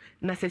hunu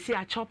na sesi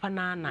a chopa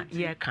na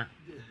ye ka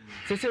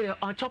sesi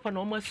o chopa na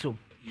o masom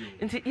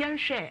nti yen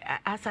hwe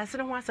asase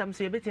ne ho asam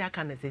so ye beti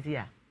aka na sesi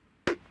a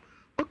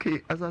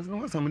okay asase ne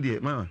ho asam de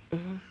ma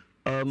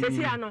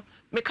sesi ano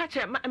me ka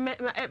che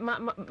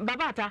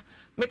babata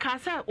me ka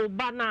say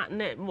oba na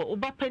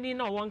oba pani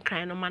na won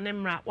kran no mane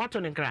mra wato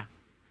ne nkra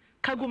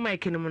kagu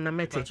mic no na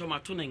mete pacho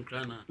mato ne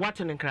nkra na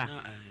wato ne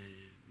nkra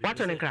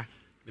wato ne nkra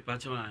me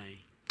pacho ai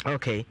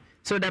okay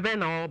so da be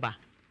na oba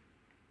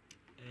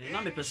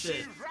na me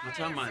pese na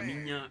chama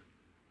minya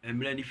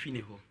emra ni fini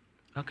ho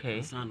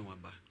okay san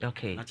waba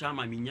okay na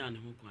chama minya ne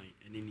ho kwan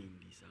ene ni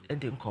ndi sa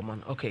in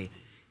common okay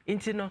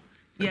inti no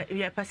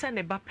yeah person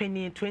ne ba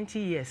penny 20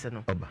 years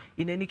no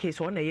in any case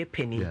one na ye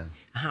penny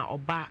ha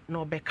oba na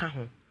obeka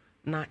ho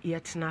na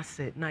yetena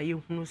se na ye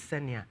hunu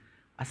senia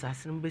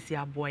asase no besi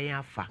aboyen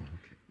afa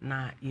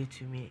na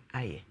yɛtumi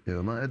ayɛ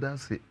yeah ma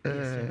that's it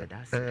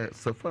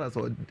so far as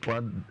what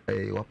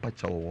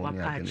wapacha wo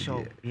ne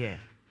ade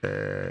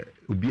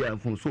obi a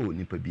fun so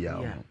nipa bia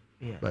wo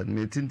but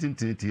me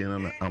tintintinti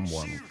na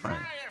amboa no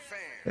fine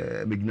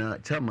megna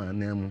chama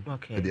na mu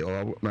de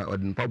na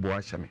odin pa bo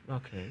ahya me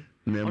okay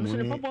na mu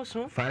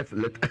 5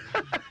 letter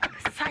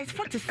size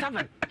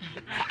 47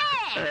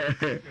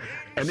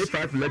 any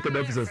 5 letter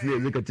officers ne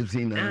executive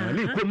senior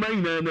ni ko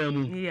man na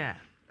mu yeah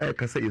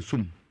ka say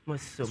yesum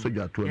so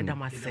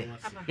yadamase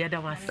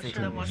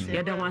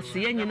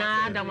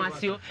yenyina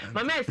damasio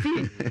mama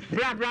si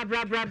bra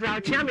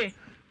chiame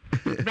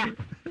bra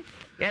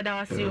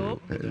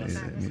yadasio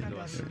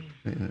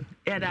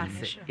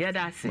yadase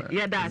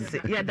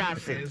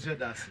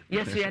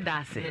yes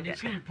yadase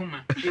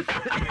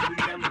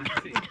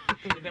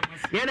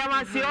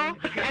yadamasio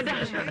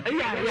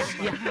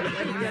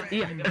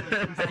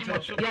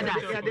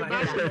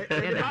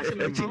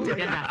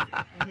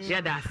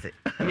yadase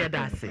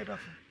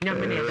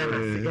nyamene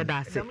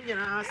yadase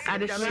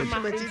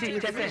adesema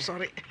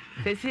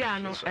sesi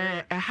ano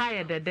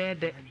higher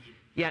the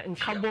ya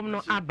nkabom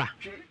no aba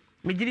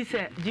megiri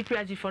se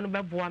GPRG fo no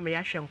beboa me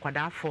ya hwe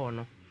nkwada afo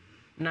no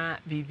na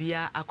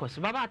bibia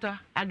akoso baba to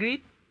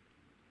agree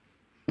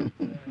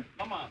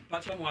mama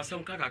patwa mo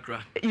asem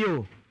kakakra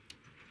yo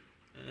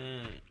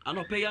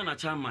anope ya na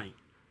chairman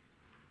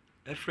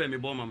efre me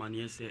bo mama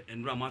ne se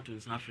enura mato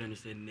nsa afre no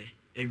se ne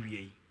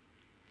awie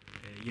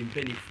ye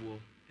mpanifo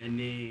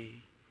ene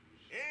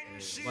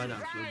wada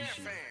so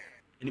bishi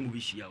ene mu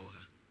bishi ya wo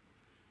ha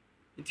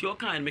nti o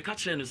kan me ka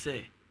kire no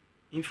se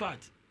in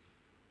fact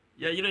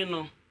ya yire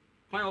no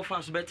kwan of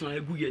us better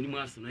egu ye nimu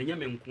ase na enya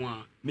me nko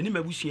a me ni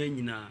mabusua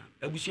nyina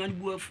abusua ni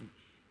bu afu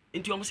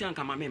nti o mo se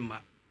anka ma me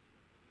mba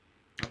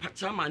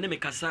chama ne me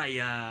kasa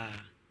ya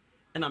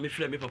na me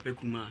frɛ me papa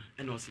kuma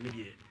na o se me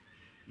de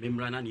me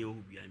mra na ne o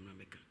bia mra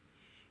meka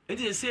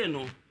nti se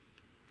no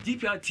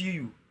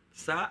GPRTU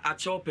sa a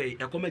chope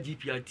e koma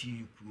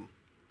GPRTU kuo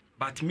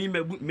but me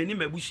ni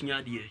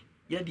mabusua de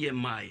ye de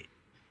mai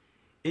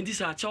nti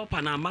sa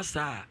chopa na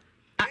masa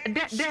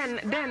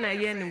then na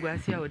ye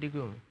ngwase a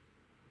odigo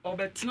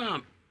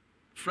obetna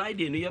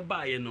Friday no ye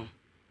baaye no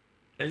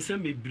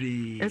ensem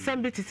bebre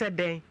ensem bi ti se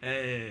den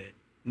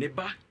ne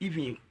ba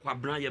even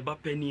kwabran ye ba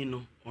pani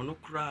no ono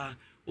kra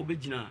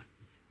obegina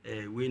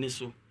we ne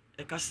so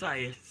e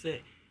kasaye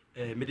se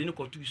me de ne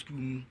kotu school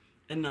mu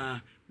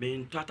na me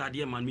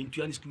ntwatade man me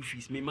ntua ne school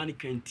fees me money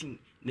canteen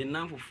ne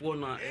nanfofo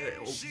na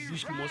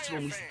school mo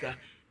sro musika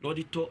na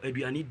odi to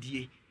aduane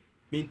die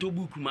me nto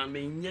book man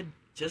me nye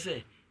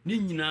chese ni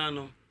nyina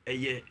no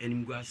eye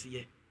animguase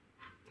ye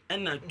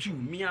ena tu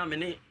mi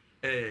amene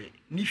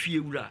ni fie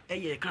wura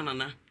eye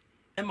kanana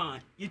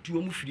ema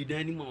yetuo mu firi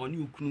dan ni ma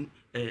oni okunu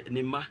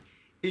ne ma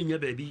enya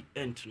baabi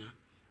entuna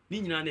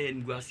ni nyina na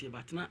animguase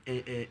batena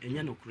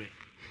enya nokure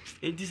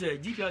enti se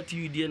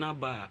GPRTU die na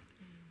ba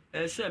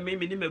se me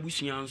ni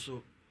mabusua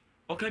nso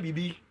oka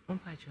bibi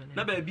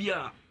na baabi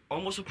a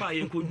omo so pa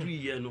ye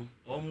nkoduri ye no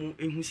omo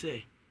ehu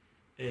se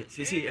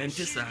sese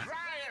entesa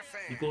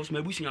because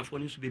mabusua fo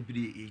ni so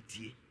bebre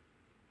etie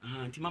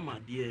anti mama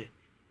de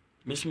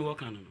mesme wo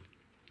kan no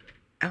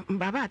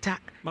baba ta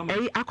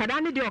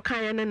akwada ne de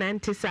okan ye na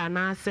ntesa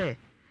na se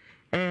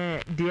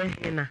de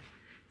hena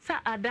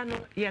sa ada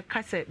no ye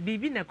kase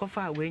bibi na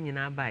kofa we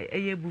nyina bai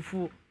eye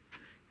bufu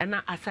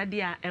na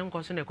asade a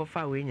enkoso na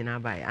kofa we nyina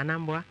bai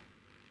anamboa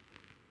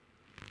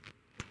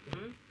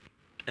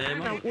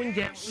na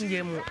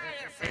unje mu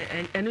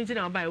enu ji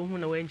na bai hu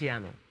na we nje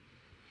ano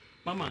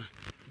mama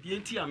die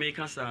nti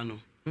America sa no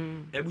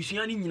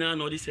ebusua ni nyina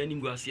na odi se ni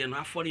nguase no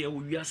afore ya wo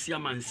wiase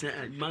amansa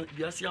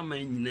wiase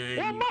aman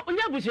nyina wo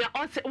onya busua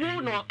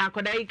wo no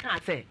akoda yi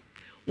kan se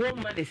wo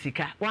ma de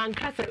sika wan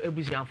ka se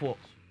ebusuafo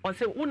o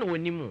se wo no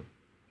wonimu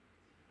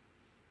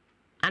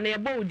ana ye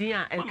bo odin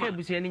a enka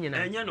ebusua ni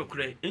nyina enya no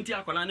kure nti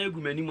akola na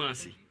egumani mu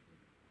ase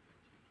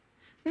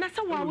na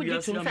se wa wo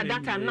jitum sa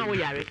data na wo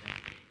yare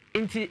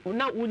nti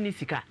na wo ni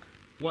sika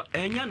wa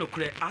enya no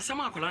kure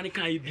asama akola ni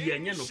kan yi bia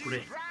enya no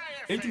kure.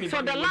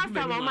 So the last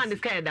time my man is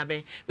scared of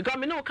me because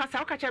me know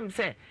kasa catch him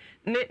say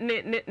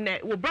ne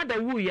wo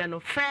brother wu ya no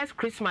first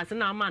Christmas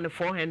na man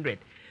 400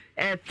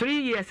 3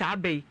 years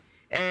abey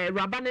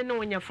rabane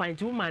no nya find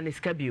woman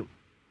is kabio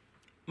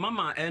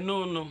mama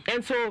no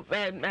and so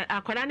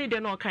akwada ni de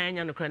no kan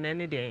nya no kra na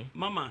ni de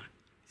mama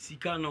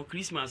sika no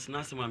Christmas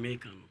na some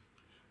American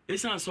no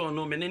esan so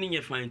no me ne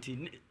nya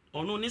find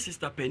ono ne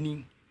sister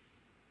Penny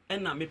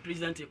na me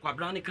president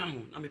kwabra ne kan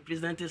ho na me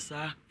president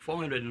sa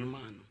 400 no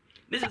man no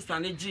this is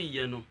an age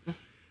ye no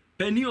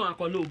penio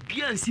akola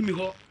obi ansi mi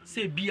ho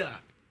se bia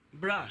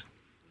bra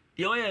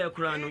ye oya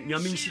yakura no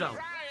nyame nhira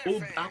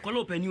o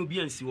akola penio obi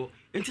ansi ho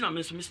enti na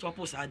me so me stop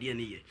us ade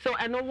ne ye so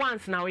no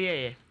once now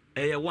ye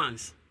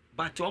once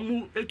but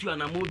omu etu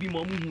anamo bi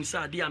mo mu hu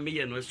sa ade ame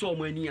ye no so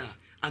omu ani a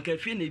anka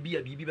fie na bi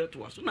a bibi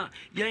beto aso na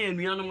ye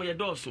anuanom ye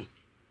doso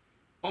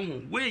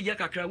ɔho wei yɛ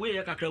kakra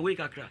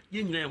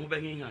yɛ nyina yɛ ho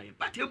bɛhwe ha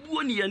but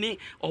ebuo ni yɛ ne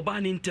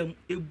ɔba ne ntam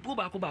ebuo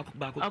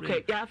baako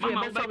okay ya afɛ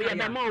bɛ sɔ yɛ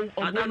bɛ ma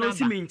ɔgbo no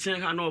si me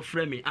nkyɛn ha na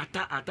ɔfrɛ me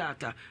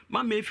ata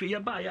mama efi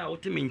yɛ ba yɛ a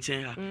ɔte me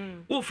nkyɛn ha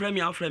wo frɛ me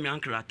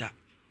ankrata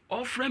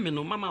ɔfrɛ me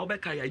no mama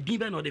ɔbɛka yɛ din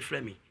bɛ na ɔde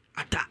frɛ me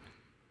ata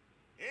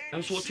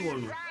ɛnso ɔte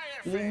wɔ no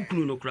wo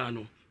kunu no kra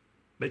no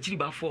bɛkyiri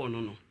ba fɔ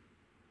no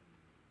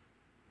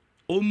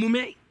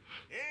omume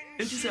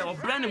enti sɛ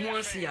ɔbrɛ ne ho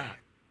ase a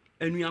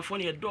anuafo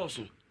no yɛ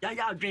dɔɔso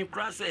yɛayɛ adwen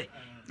koraa sɛ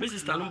me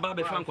sister no ba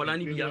bɛfa nkɔla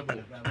no bi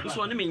akɔ nso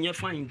ɔne menyɛ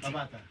fa nti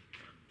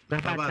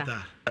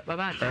babata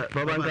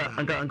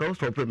anka wo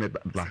stop me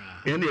bla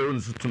yɛne yɛwɔ no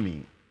so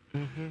tumi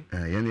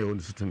yɛne yɛwɔ no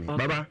so tumi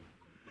baba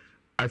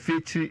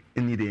afekyiri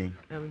ni den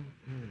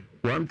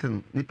one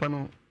thing nipa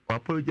no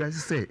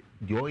apologize say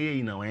the ɔyɛ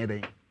yi na wɔyɛ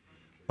den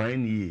wɔyɛ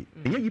ni yie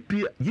ɛnyɛ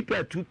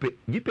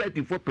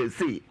GPA 4 per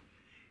se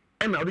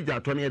ɛna ɔde gya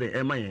atɔ no yɛ den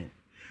ɛma yɛn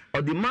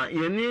ɔde ma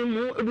yɛne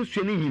mu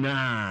ebusua no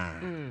nyinaa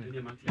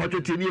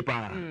patwete nie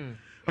paa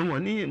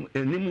ɔmo ne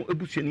mu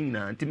ebusua no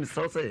nyinaa nti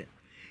mesrɛ sɛ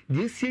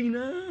deɛ sie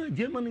nyinaa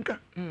gye ma no nka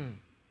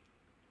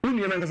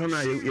wonua no ankasa no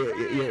a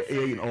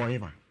yɛyi no ɔwɔ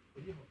hefa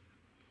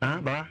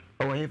baba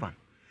ɔwɔ hefa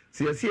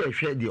sɛ yɛsi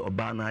ɛhwɛ deɛ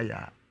ɔbaa no ayɛ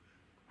a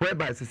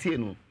whereby sɛsie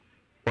no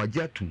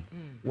wagye atom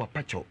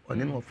wapakyɛw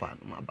ɔne no ɔfa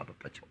no ma aba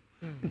papakyɛw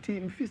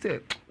nti mfi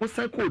sɛ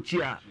wosan kɔ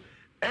ɔkyi a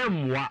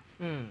ɛmmoa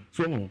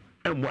so ho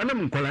ɛmmoa na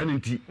nkɔla no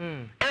nti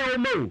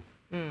ɛwɔma o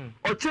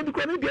ɔkyɛ bi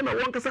kora ne bia na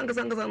wɔn nkasa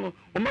no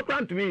ɔma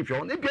kora ntumi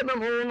nhwɛ ne bia na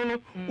no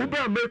wobɛ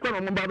a bɛkora na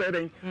ɔmo ba bɛyɛ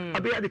dɛn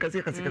abɛyɛ ade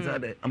kase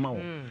dɛ ama wo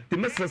nti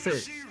mɛsrɛ sɛ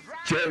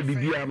kyerɛ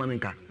biribiara ama no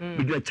nka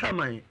medina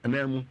chairman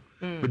anaa mu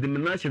mede me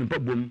na hyɛ nipa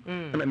bom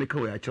ɛna meka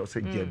wɔ akyerɛw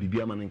sɛ gya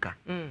biribiara ama no nka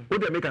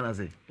wode meka no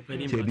ase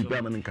kyerɛ biribiara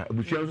ama no nka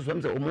abusua nso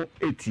sɛ ɔmo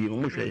ɛtie no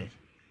ɔmo hwɛ yɛ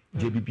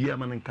gya biribiara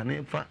ama no nka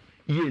ne mfa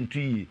yie nto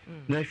yie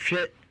na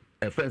hwɛ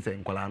ɛfɛn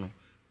sɛ nkɔlaa no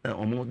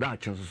ɔmo da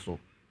akye nso so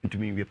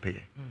ntumi nwie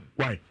pɛyɛ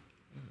why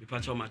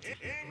Pacho mate.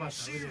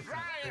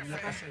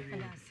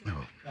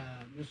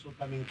 Nso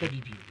ka menka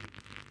bibi.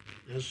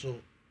 Nso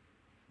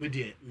we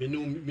de me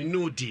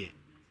no de.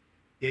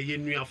 Ye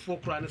nuafo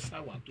kra ne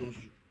sa wato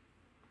nso.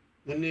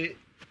 Wone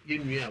ye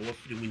nua a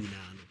wafiri mu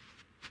nyinaa no.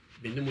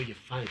 Me ne mo ye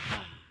fine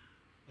pa.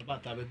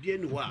 Abata ba bia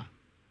ni ho a.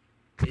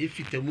 E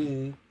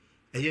fitamu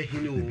eye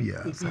hene o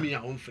nkumi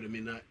a onfere me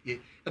na ye.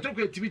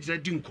 Etoko etibi gira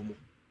di nkomo.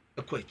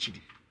 Ekọ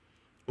akiri.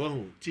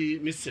 Wo ti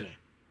misre.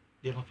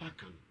 De papa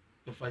kan.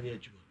 No fanya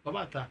adwuma.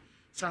 Babata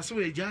sase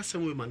we gya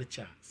asem we mane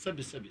cha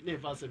sebi na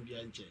fa asem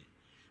bia nche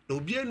na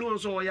obi enu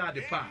nso wo ya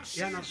ade pa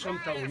ya na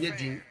somta wonya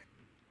din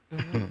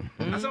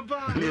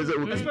asapa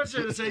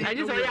especially say I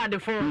just ya ade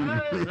fo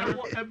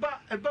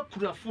eba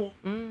kurafo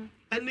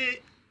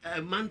ene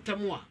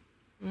mantamu a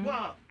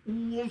wa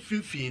wo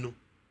mfimfin no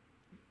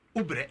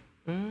ubre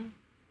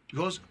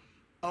because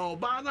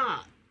oba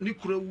na ni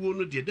kura wo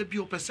no de da bi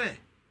opese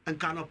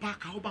nka no pa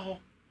ka oba ho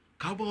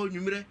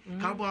nwumre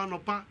ka oba no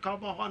pa ka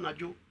oba ho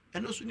anadwo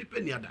eno so nipa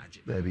ni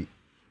adaje baby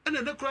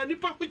ena na kura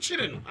nipa ho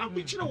kire no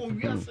aho kire wo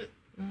wiase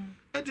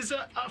enti se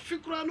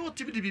afikura no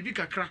tibi de bibi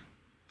kakra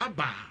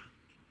aba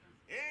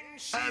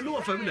no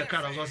of family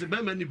car so se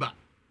ba mani ba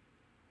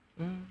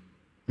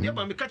ye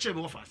ba me ka che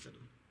me ofa ase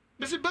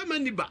me se ba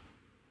mani ba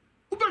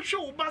wo ba hwe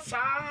wo ba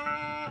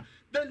sa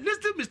the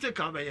least mistake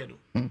ka ba ye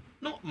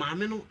no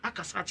maame no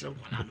akasa kire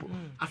kwala no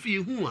afi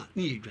ehu a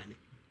ni edwane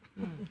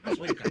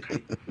so ye kakra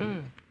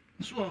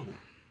so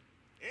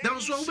dan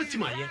so wo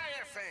betima ye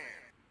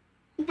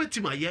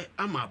ubetima ye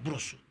ama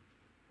abroso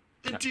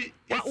enti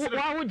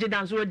wa wo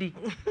jidan so di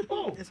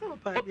eso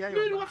pa bia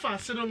yo wa fa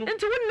se no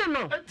enti wonne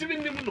no enti bi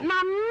nim no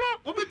na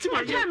no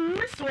ubetima ye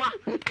meswa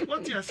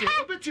what you say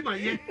ubetima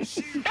ye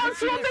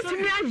enso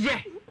ubetimi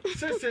aye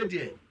se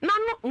de na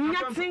no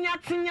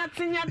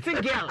nyati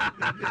girl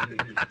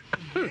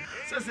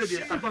se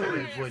de apa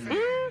we foni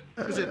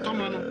se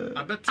toma no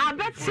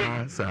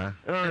abeti sa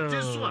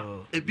enti so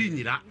a ebi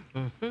nyira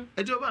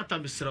e de oba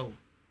atamsrew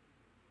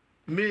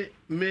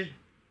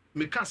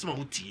me kasma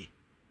utie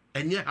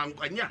enye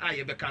ha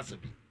ye be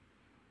kasabi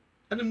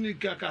anam ni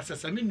ka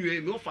kasasa me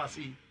nue me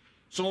ofasi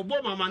so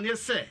obo mama ne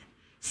se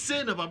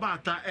na baba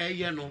ata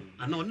eye no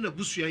ana on na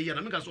busu eye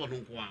na me ka so on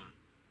nko a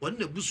on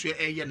na busu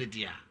eye ne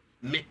dia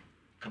me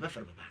ka be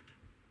fer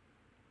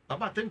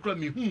baba ata nkura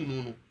me hu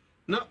no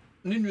na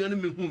ni nua no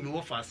me hu me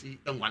ofasi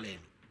enwale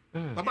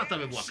no baba ata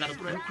me bo akara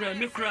kura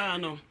me kura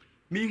no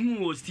me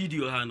hu o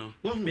studio ha no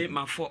me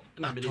mafo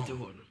na me de te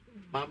ho no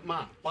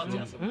Mama, what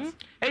is it?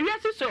 And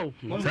yes, so,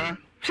 sir.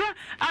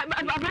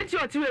 I bet you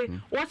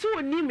what's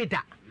what need me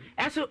that.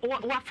 As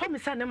what for me,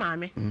 son,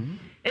 mammy. And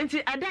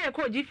I die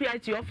call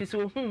GPIT office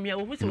or whom you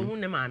always own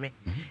the mammy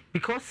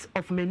because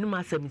of me no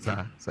master,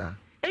 sir.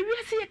 And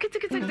we see a kitty,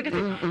 and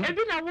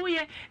be now,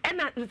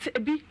 and I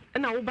be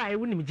and I will buy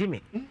Winnie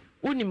Jimmy.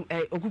 Winnie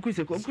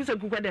Okusa,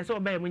 that's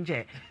all by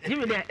Winche.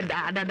 Jimmy,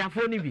 that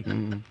phone be.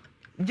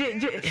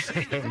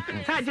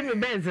 Jimmy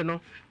Benz, no.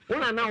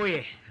 Una na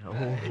we.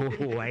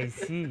 Oh, I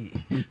see.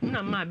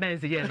 Una ma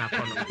Benz here na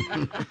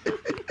kono.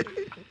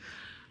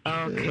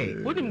 Okay.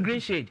 What him green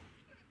shade?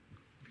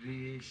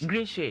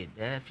 green shade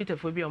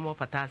fitafo bi omo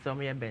patase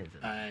omo ye benz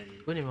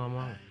woni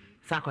omo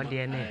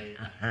sakode ne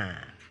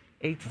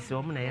 80s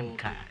omo na yem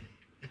ka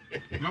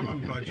mama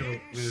mpacho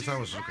me sa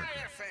wo suka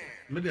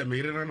me de me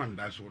ire na nam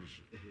da so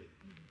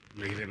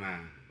me ire na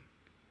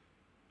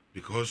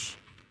because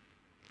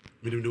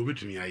me dem do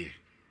betumi aye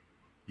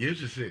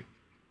yesu say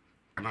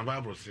ana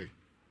bible say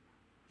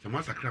se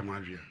masakra ma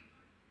adua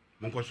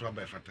monko so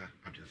aba fata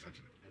apia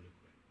satra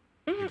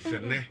se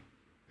ne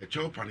e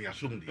chopa ne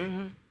yasom de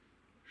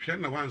hwe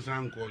na wansa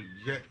anko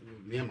ye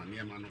niema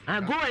no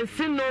go and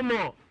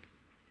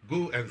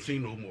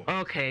sin no more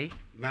okay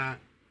na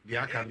the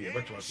academy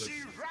beto aso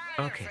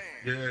okay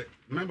the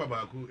member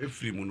ba ku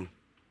efri mu no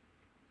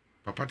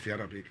papa ti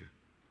ara beke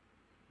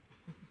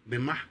me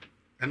ma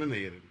ana na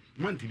yere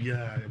man ti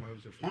bia ma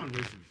se fon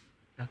races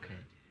okay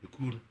the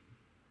cool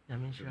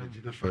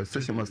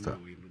station master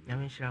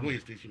no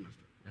station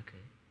master okay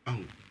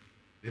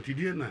the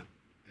tidie na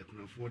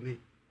ekunafo ni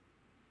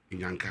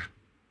nyanka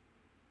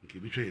nke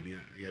bi twa ye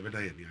ya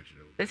beda ye ni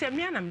akire se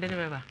me anam de ne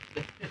beba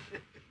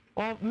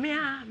o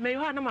me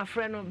ho na ma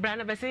friend no bra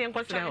na be se yen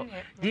kwosere ho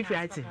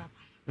DPIT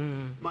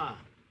ma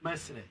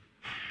mesre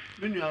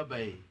menu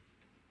abai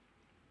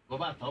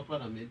oba ta opra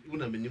na me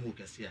una me nimu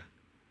kase a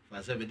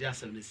fa se be dia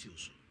asem na si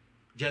oso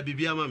ja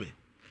bibia ma me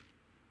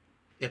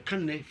e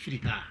kan na firi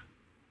ha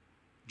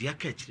dia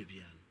ka kire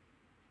bia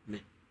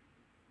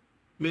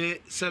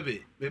me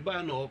sebe me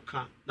ba na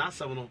oka na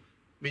asem no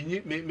me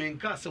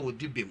nka se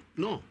odi bem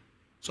no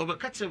so be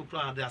ka kire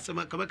kra da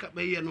asem ka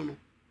be ye no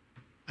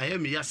aye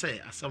me ya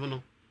se asem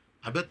no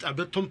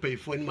abetom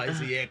payfo ni ma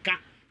ise ye ka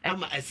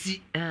ama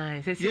asi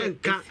ye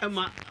ka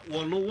ama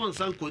wono won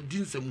san ko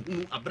din sem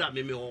hunu abra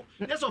me ho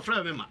yes of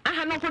friend me ma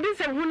no ko din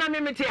sem hunu na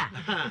me tia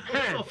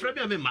yes of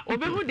friend me ma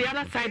obe who the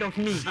other side of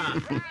me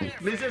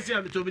me say see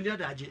am to me ni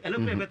adaje ele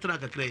ko be tra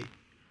kakrai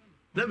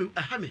na me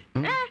me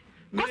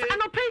because I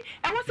no pay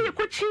I was say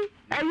kochi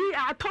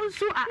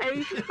atonso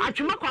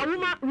atwuma kwa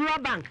wuma rural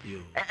bank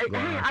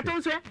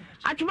atonso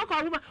atwuma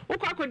kwa wuma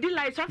ukọ akodi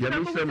light so after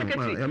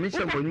secretary ya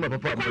mission ko nyuma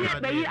papa ya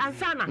be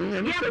ansana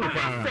ya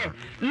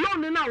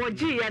loan na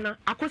woji ye no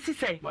akosi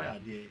sei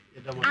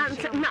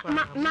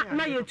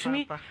na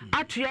yetumi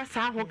atuya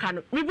sa ho ka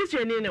no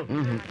mibusu ni no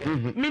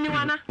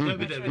miniwana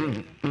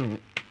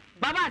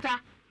baba ata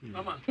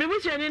mama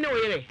mibusu ni no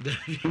yere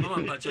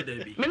mama pacho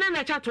debi mena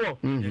na chato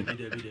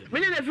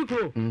mena na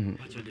fikro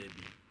pacho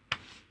debi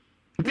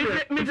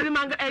mi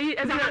manga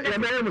ya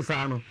me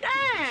musa no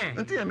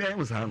nti ya me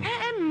musa no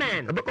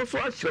amen abako so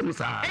ahye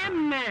musa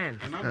amen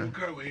na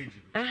buka we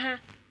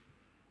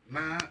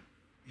na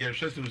ya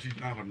hwese usi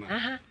na ho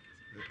na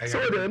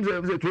so dem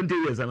say 20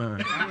 years na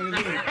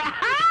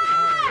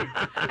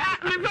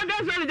mi fanga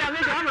so le jame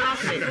ka ma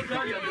lafi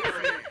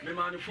me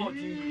man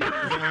 14 years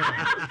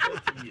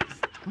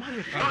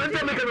oh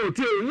ente me kano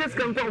tie yes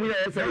kan kwa we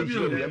say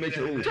ya me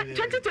show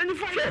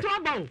 2024 to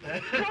about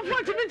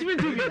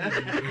 2022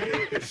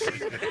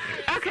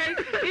 okay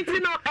it's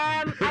no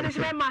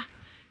adishema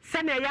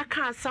sene ya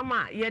kan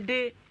sama ye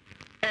de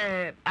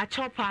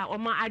achopa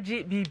oma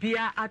agi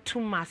bibia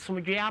atuma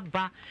somdwe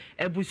aba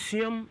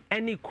ebusuam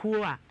eni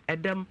kuo a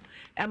edem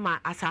ema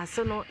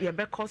asase no ye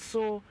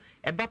bekoso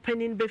eba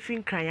panin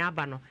befin kran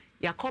aba no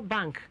yakọ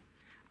bank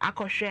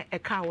akọhwe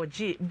eka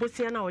wogi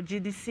bosia na wogi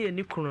di sie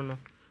ni kunu no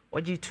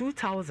wogi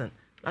 2000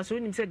 na so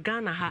nim se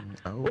Ghana ha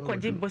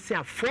wokogi bosia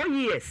 4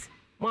 years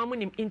mo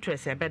amunim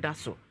interest ebeda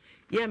so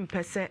ye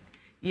mpese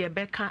ye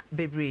beka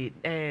bebre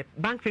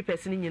bank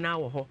papers ni nyina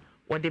wo ho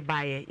wode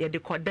baye ye de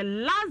the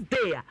last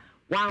day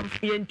one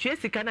yentue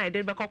sika na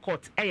ide beka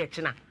court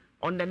china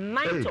on the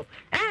 9th of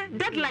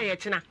deadline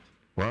china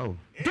wow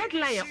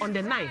deadline on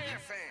the 9th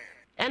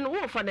and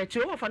wo for the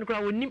two wo for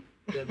kra wonim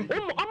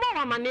omo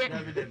wa mane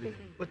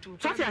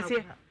so ti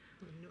ase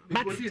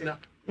but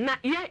na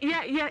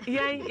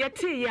ye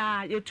ti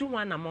ya ye tu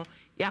wana mo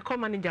ya ko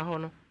manager ho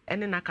no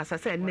ene na kasa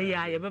se ne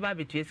ya ye beba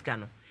betue sika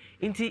no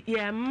nti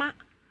ye ma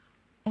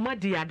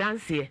madi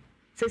adanse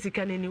se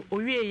sika ne ni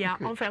owie ya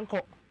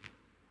onfenko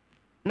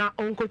na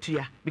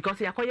onkotua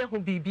because yakoye ho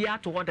bibia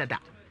to wodada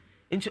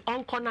nti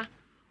onkona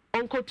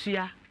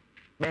onkotua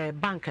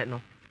bank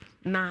no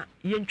na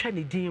yentwa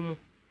ne din mu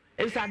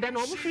esa da na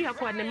omo fi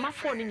yakọ ne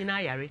mafo ne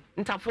nyina yare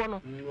ntafo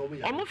no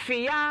omo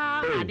fi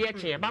ya ade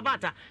eche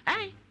babata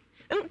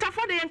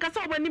ntafo de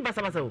yankasa obani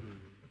basabasa o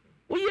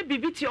uye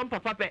bibiti on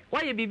papa pe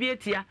waye bibi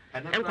etia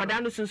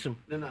enkwada no sunsum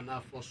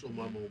na afọ so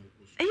mo amomo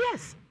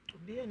yes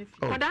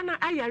kwada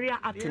na ayare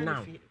up to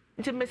now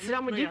nti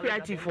mesira mo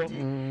GPIT for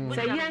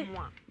say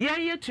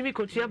ye tumi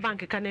kotua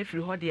bank ka na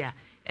afiri ho de a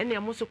ene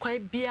mo so kwan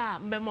bia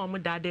mbema mo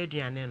dada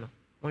aduane no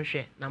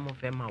monhwe na mo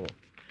fe ma wo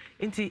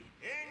nti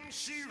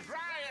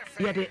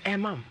ye de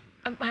emam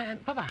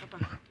papa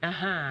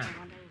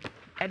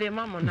ede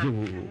mam na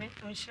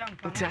onhyira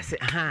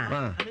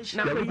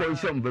na ko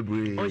onhyira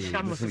bebre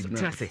onhyira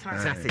trase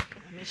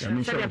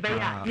se de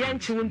beya ye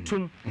nchi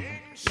wontum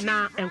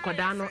na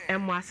enkoda no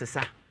emo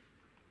asesa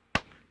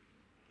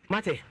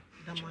mate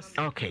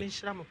okay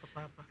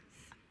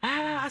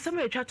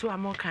asama etwa to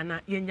amoka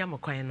na yenya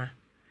mokwan na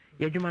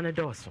yadwuma no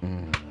dɔɔso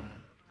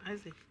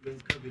Isaac.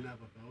 menka bi na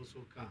papa wo so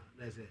ka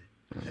na sɛ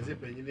ɛsɛ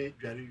panyine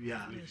dware wie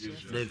a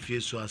na fie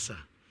so asa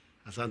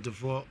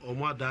asantefoɔ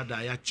ɔmo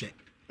adaadaa yɛakyɛ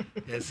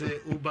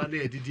ɛsɛ woba na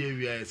yɛdidi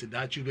awie a ɛsɛ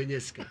daakye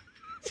wobɛnya sika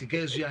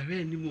nso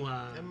yɛahwɛ anim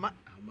a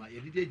ama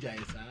yɛdidi agya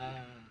yɛ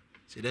saa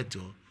sɛ dɛ te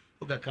hɔ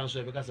wokaka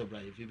nso yɛbɛka sɛ bra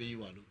yɛfie bɛyi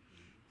wa no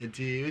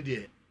nti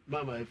wedeɛ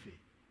mama afe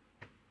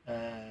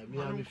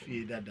mea me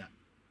fie dada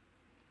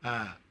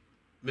a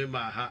mema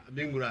ha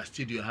menwura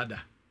studio ha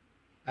da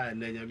a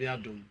na nyame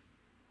adom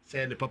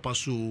sɛ ne papa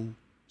so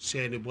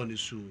sɛ ne bɔne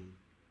so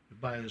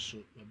mebaeɛ nso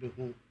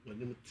mabɛhu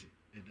w'anim te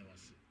ɛda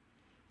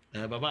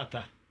wase baba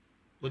ata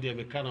wodeɛ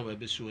meka na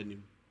mabɛsi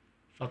w'anim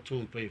fa to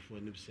mpayifoɔ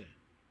anim sɛ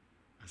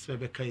asɛ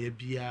bɛka yɛ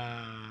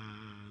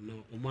biaa na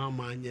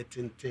ɔmaama nyɛ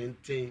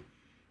tententen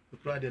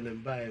mekora de ne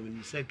mbaeɛ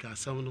menim sɛ ka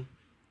asɛm no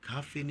ka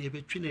afei ne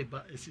yɛbɛtwe ne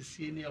ba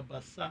asisie ne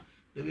abasa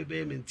na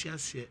bɛbɛyɛ me nte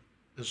aseɛ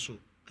nso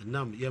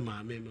ɛnam yɛ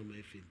maame mama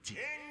ɛfɛ nti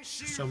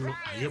asɛm no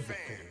ayɛ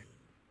bɔkɔɔ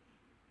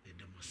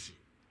ɛda mo ase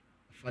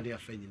afa de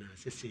afa nyinaa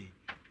sɛsɛ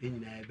yɛ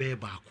nyinaa yɛbɛyɛ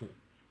baako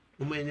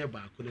woma yɛnyɛ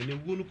baako na ne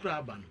wuo no kora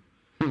aba no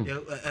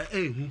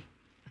ɛhu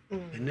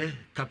ɛnɛ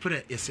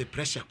kaprɛ yɛsɛ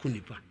pressure ko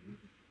nipa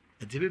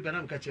ɛnti bɛbɛ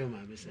na mka kyerɛ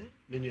maame sɛ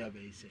me nua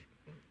bɛyi sɛ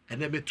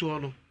ɛnɛ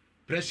bɛtoɔ no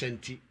pressure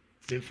nti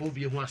memfa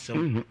obi ho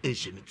asɛm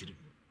ɛnhyɛ me tirim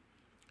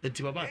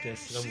ɛnti baba ata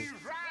ɛsrɛ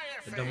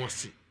mu ɛda mo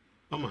ase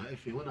mama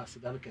afei wɔn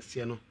aseda no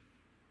kɛseɛ no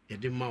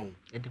yɛde ma wo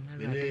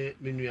mene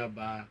me nua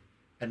baa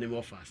ɛne me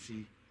ɔfa ase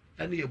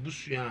ɛne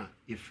yɛbusua a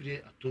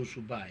yɛfiri atɔ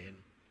so baeɛ no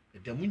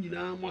ɛda mo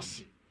nyinaa mo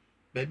ase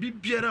baabi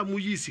biara a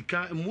moyi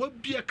sika mmoa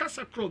bia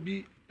kasa korɔ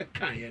bi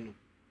ɛkaeɛ no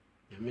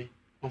nyame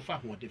ɔmfa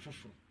ahoɔden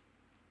foforɔ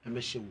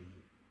ɛmɛhyɛ wɔ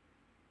mu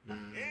na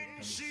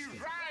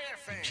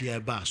bia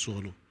ɛbaa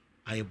soɔ no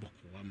ayɛ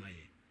bɔkɔɔ ama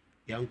yɛ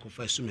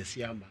yɛnkɔfa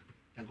asumasi ama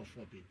yɛnkɔfa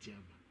ɔbɛnti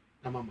ama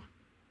na mama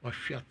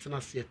wahwɛ atena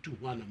ase atu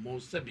ho anammɔn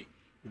sɛbe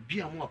obi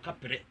a mo aka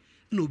pere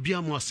na obi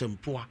a mo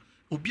asɛmpoa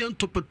obi a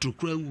ntɔ petro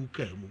kora nwu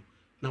kaa mu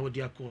na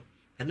wɔde akɔ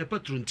ɛnɛ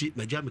petro nti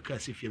magya me kaa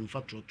sɛ fie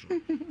mfa trɔtrɔ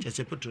kyɛ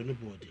sɛ petro no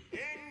bɔɔde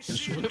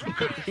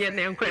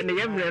yɛne nkɔ ne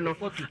yɛmmerɛ no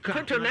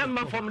petro na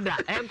ɛmma fam da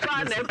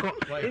ɛnkɔ na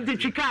ɛkɔ nti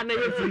twi kaa na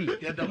yɛfiri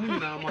yɛda mo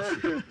nyinaa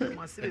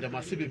mase ɛda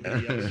mase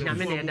bebree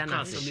nyame ne yɛda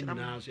no ase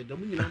nyinaa so ɛda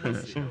mo nyinaa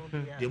mase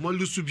deɛ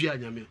moalu so bi a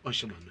nyame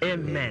ɔhyɛ ma no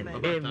amen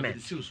amen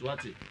siw so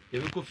wate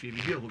yɛbɛkɔ fie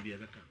biribi a hɔ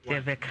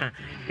bi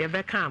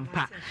yɛbɛka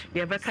ampa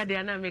yɛbɛka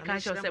deɛ na meka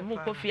kyɛw sɛ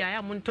mokɔ fie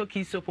a montɔ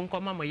key soap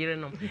nkɔma mo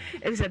yerenom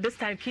ɛbi sɛ this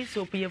time key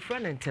soap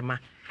yɛfrɛ no ntema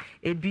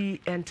ebi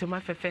ntoma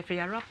fɛfɛɛfɛ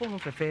yɛarapo ho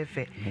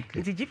fɛfɛɛfɛ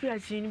nti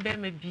gps no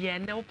bɛma bia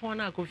na wopɔn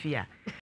no akɔ fie a